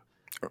within you.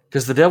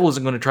 Because the devil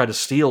isn't going to try to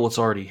steal what's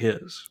already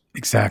his.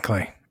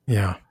 Exactly.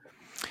 Yeah.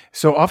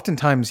 So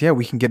oftentimes,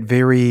 we can get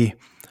very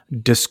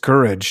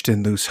discouraged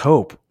and lose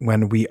hope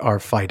when we are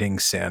fighting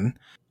sin,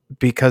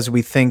 because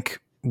we think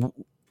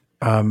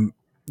that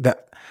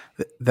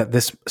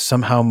this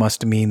somehow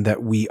must mean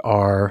that we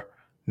are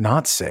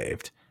not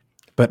saved.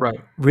 But Right.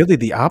 really,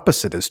 the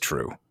opposite is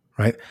true,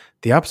 right?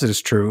 The opposite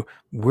is true.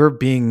 We're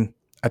being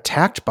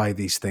attacked by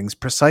these things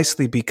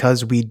precisely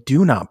because we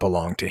do not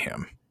belong to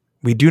him.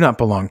 We do not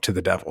belong to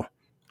the devil.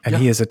 And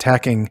he is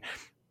attacking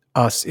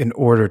us in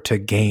order to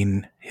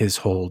gain his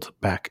hold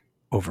back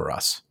over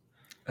us.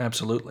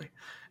 Absolutely.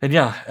 And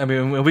I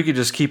mean, we could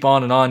just keep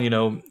on and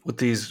on, with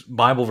these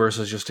Bible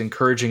verses just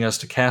encouraging us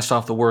to cast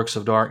off the works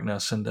of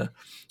darkness, and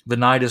the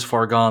night is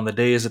far gone, the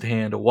day is at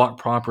hand, to walk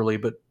properly.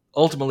 But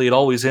ultimately, it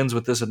always ends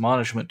with this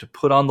admonishment to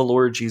put on the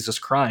Lord Jesus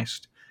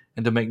Christ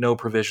and to make no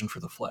provision for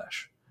the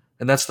flesh.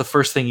 And that's the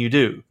first thing you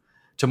do.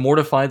 To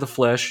mortify the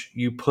flesh,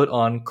 you put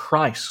on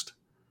Christ.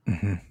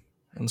 Mm-hmm.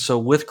 And so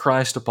with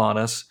Christ upon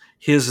us,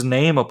 his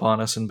name upon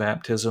us in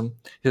baptism,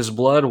 his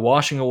blood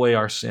washing away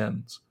our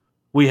sins,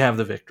 we have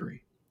the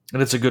victory.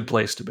 And it's a good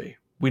place to be.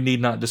 We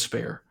need not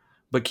despair,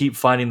 but keep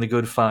fighting the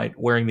good fight,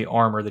 wearing the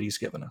armor that he's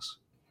given us.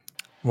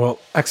 Well,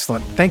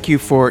 excellent. Thank you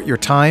for your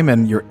time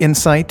and your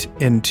insight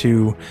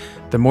into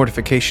the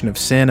mortification of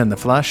sin and the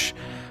flesh.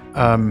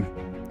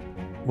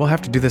 We'll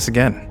have to do this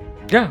again.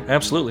 Yeah,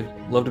 absolutely.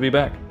 Love to be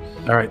back.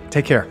 All right.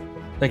 Take care.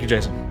 Thank you,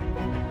 Jason.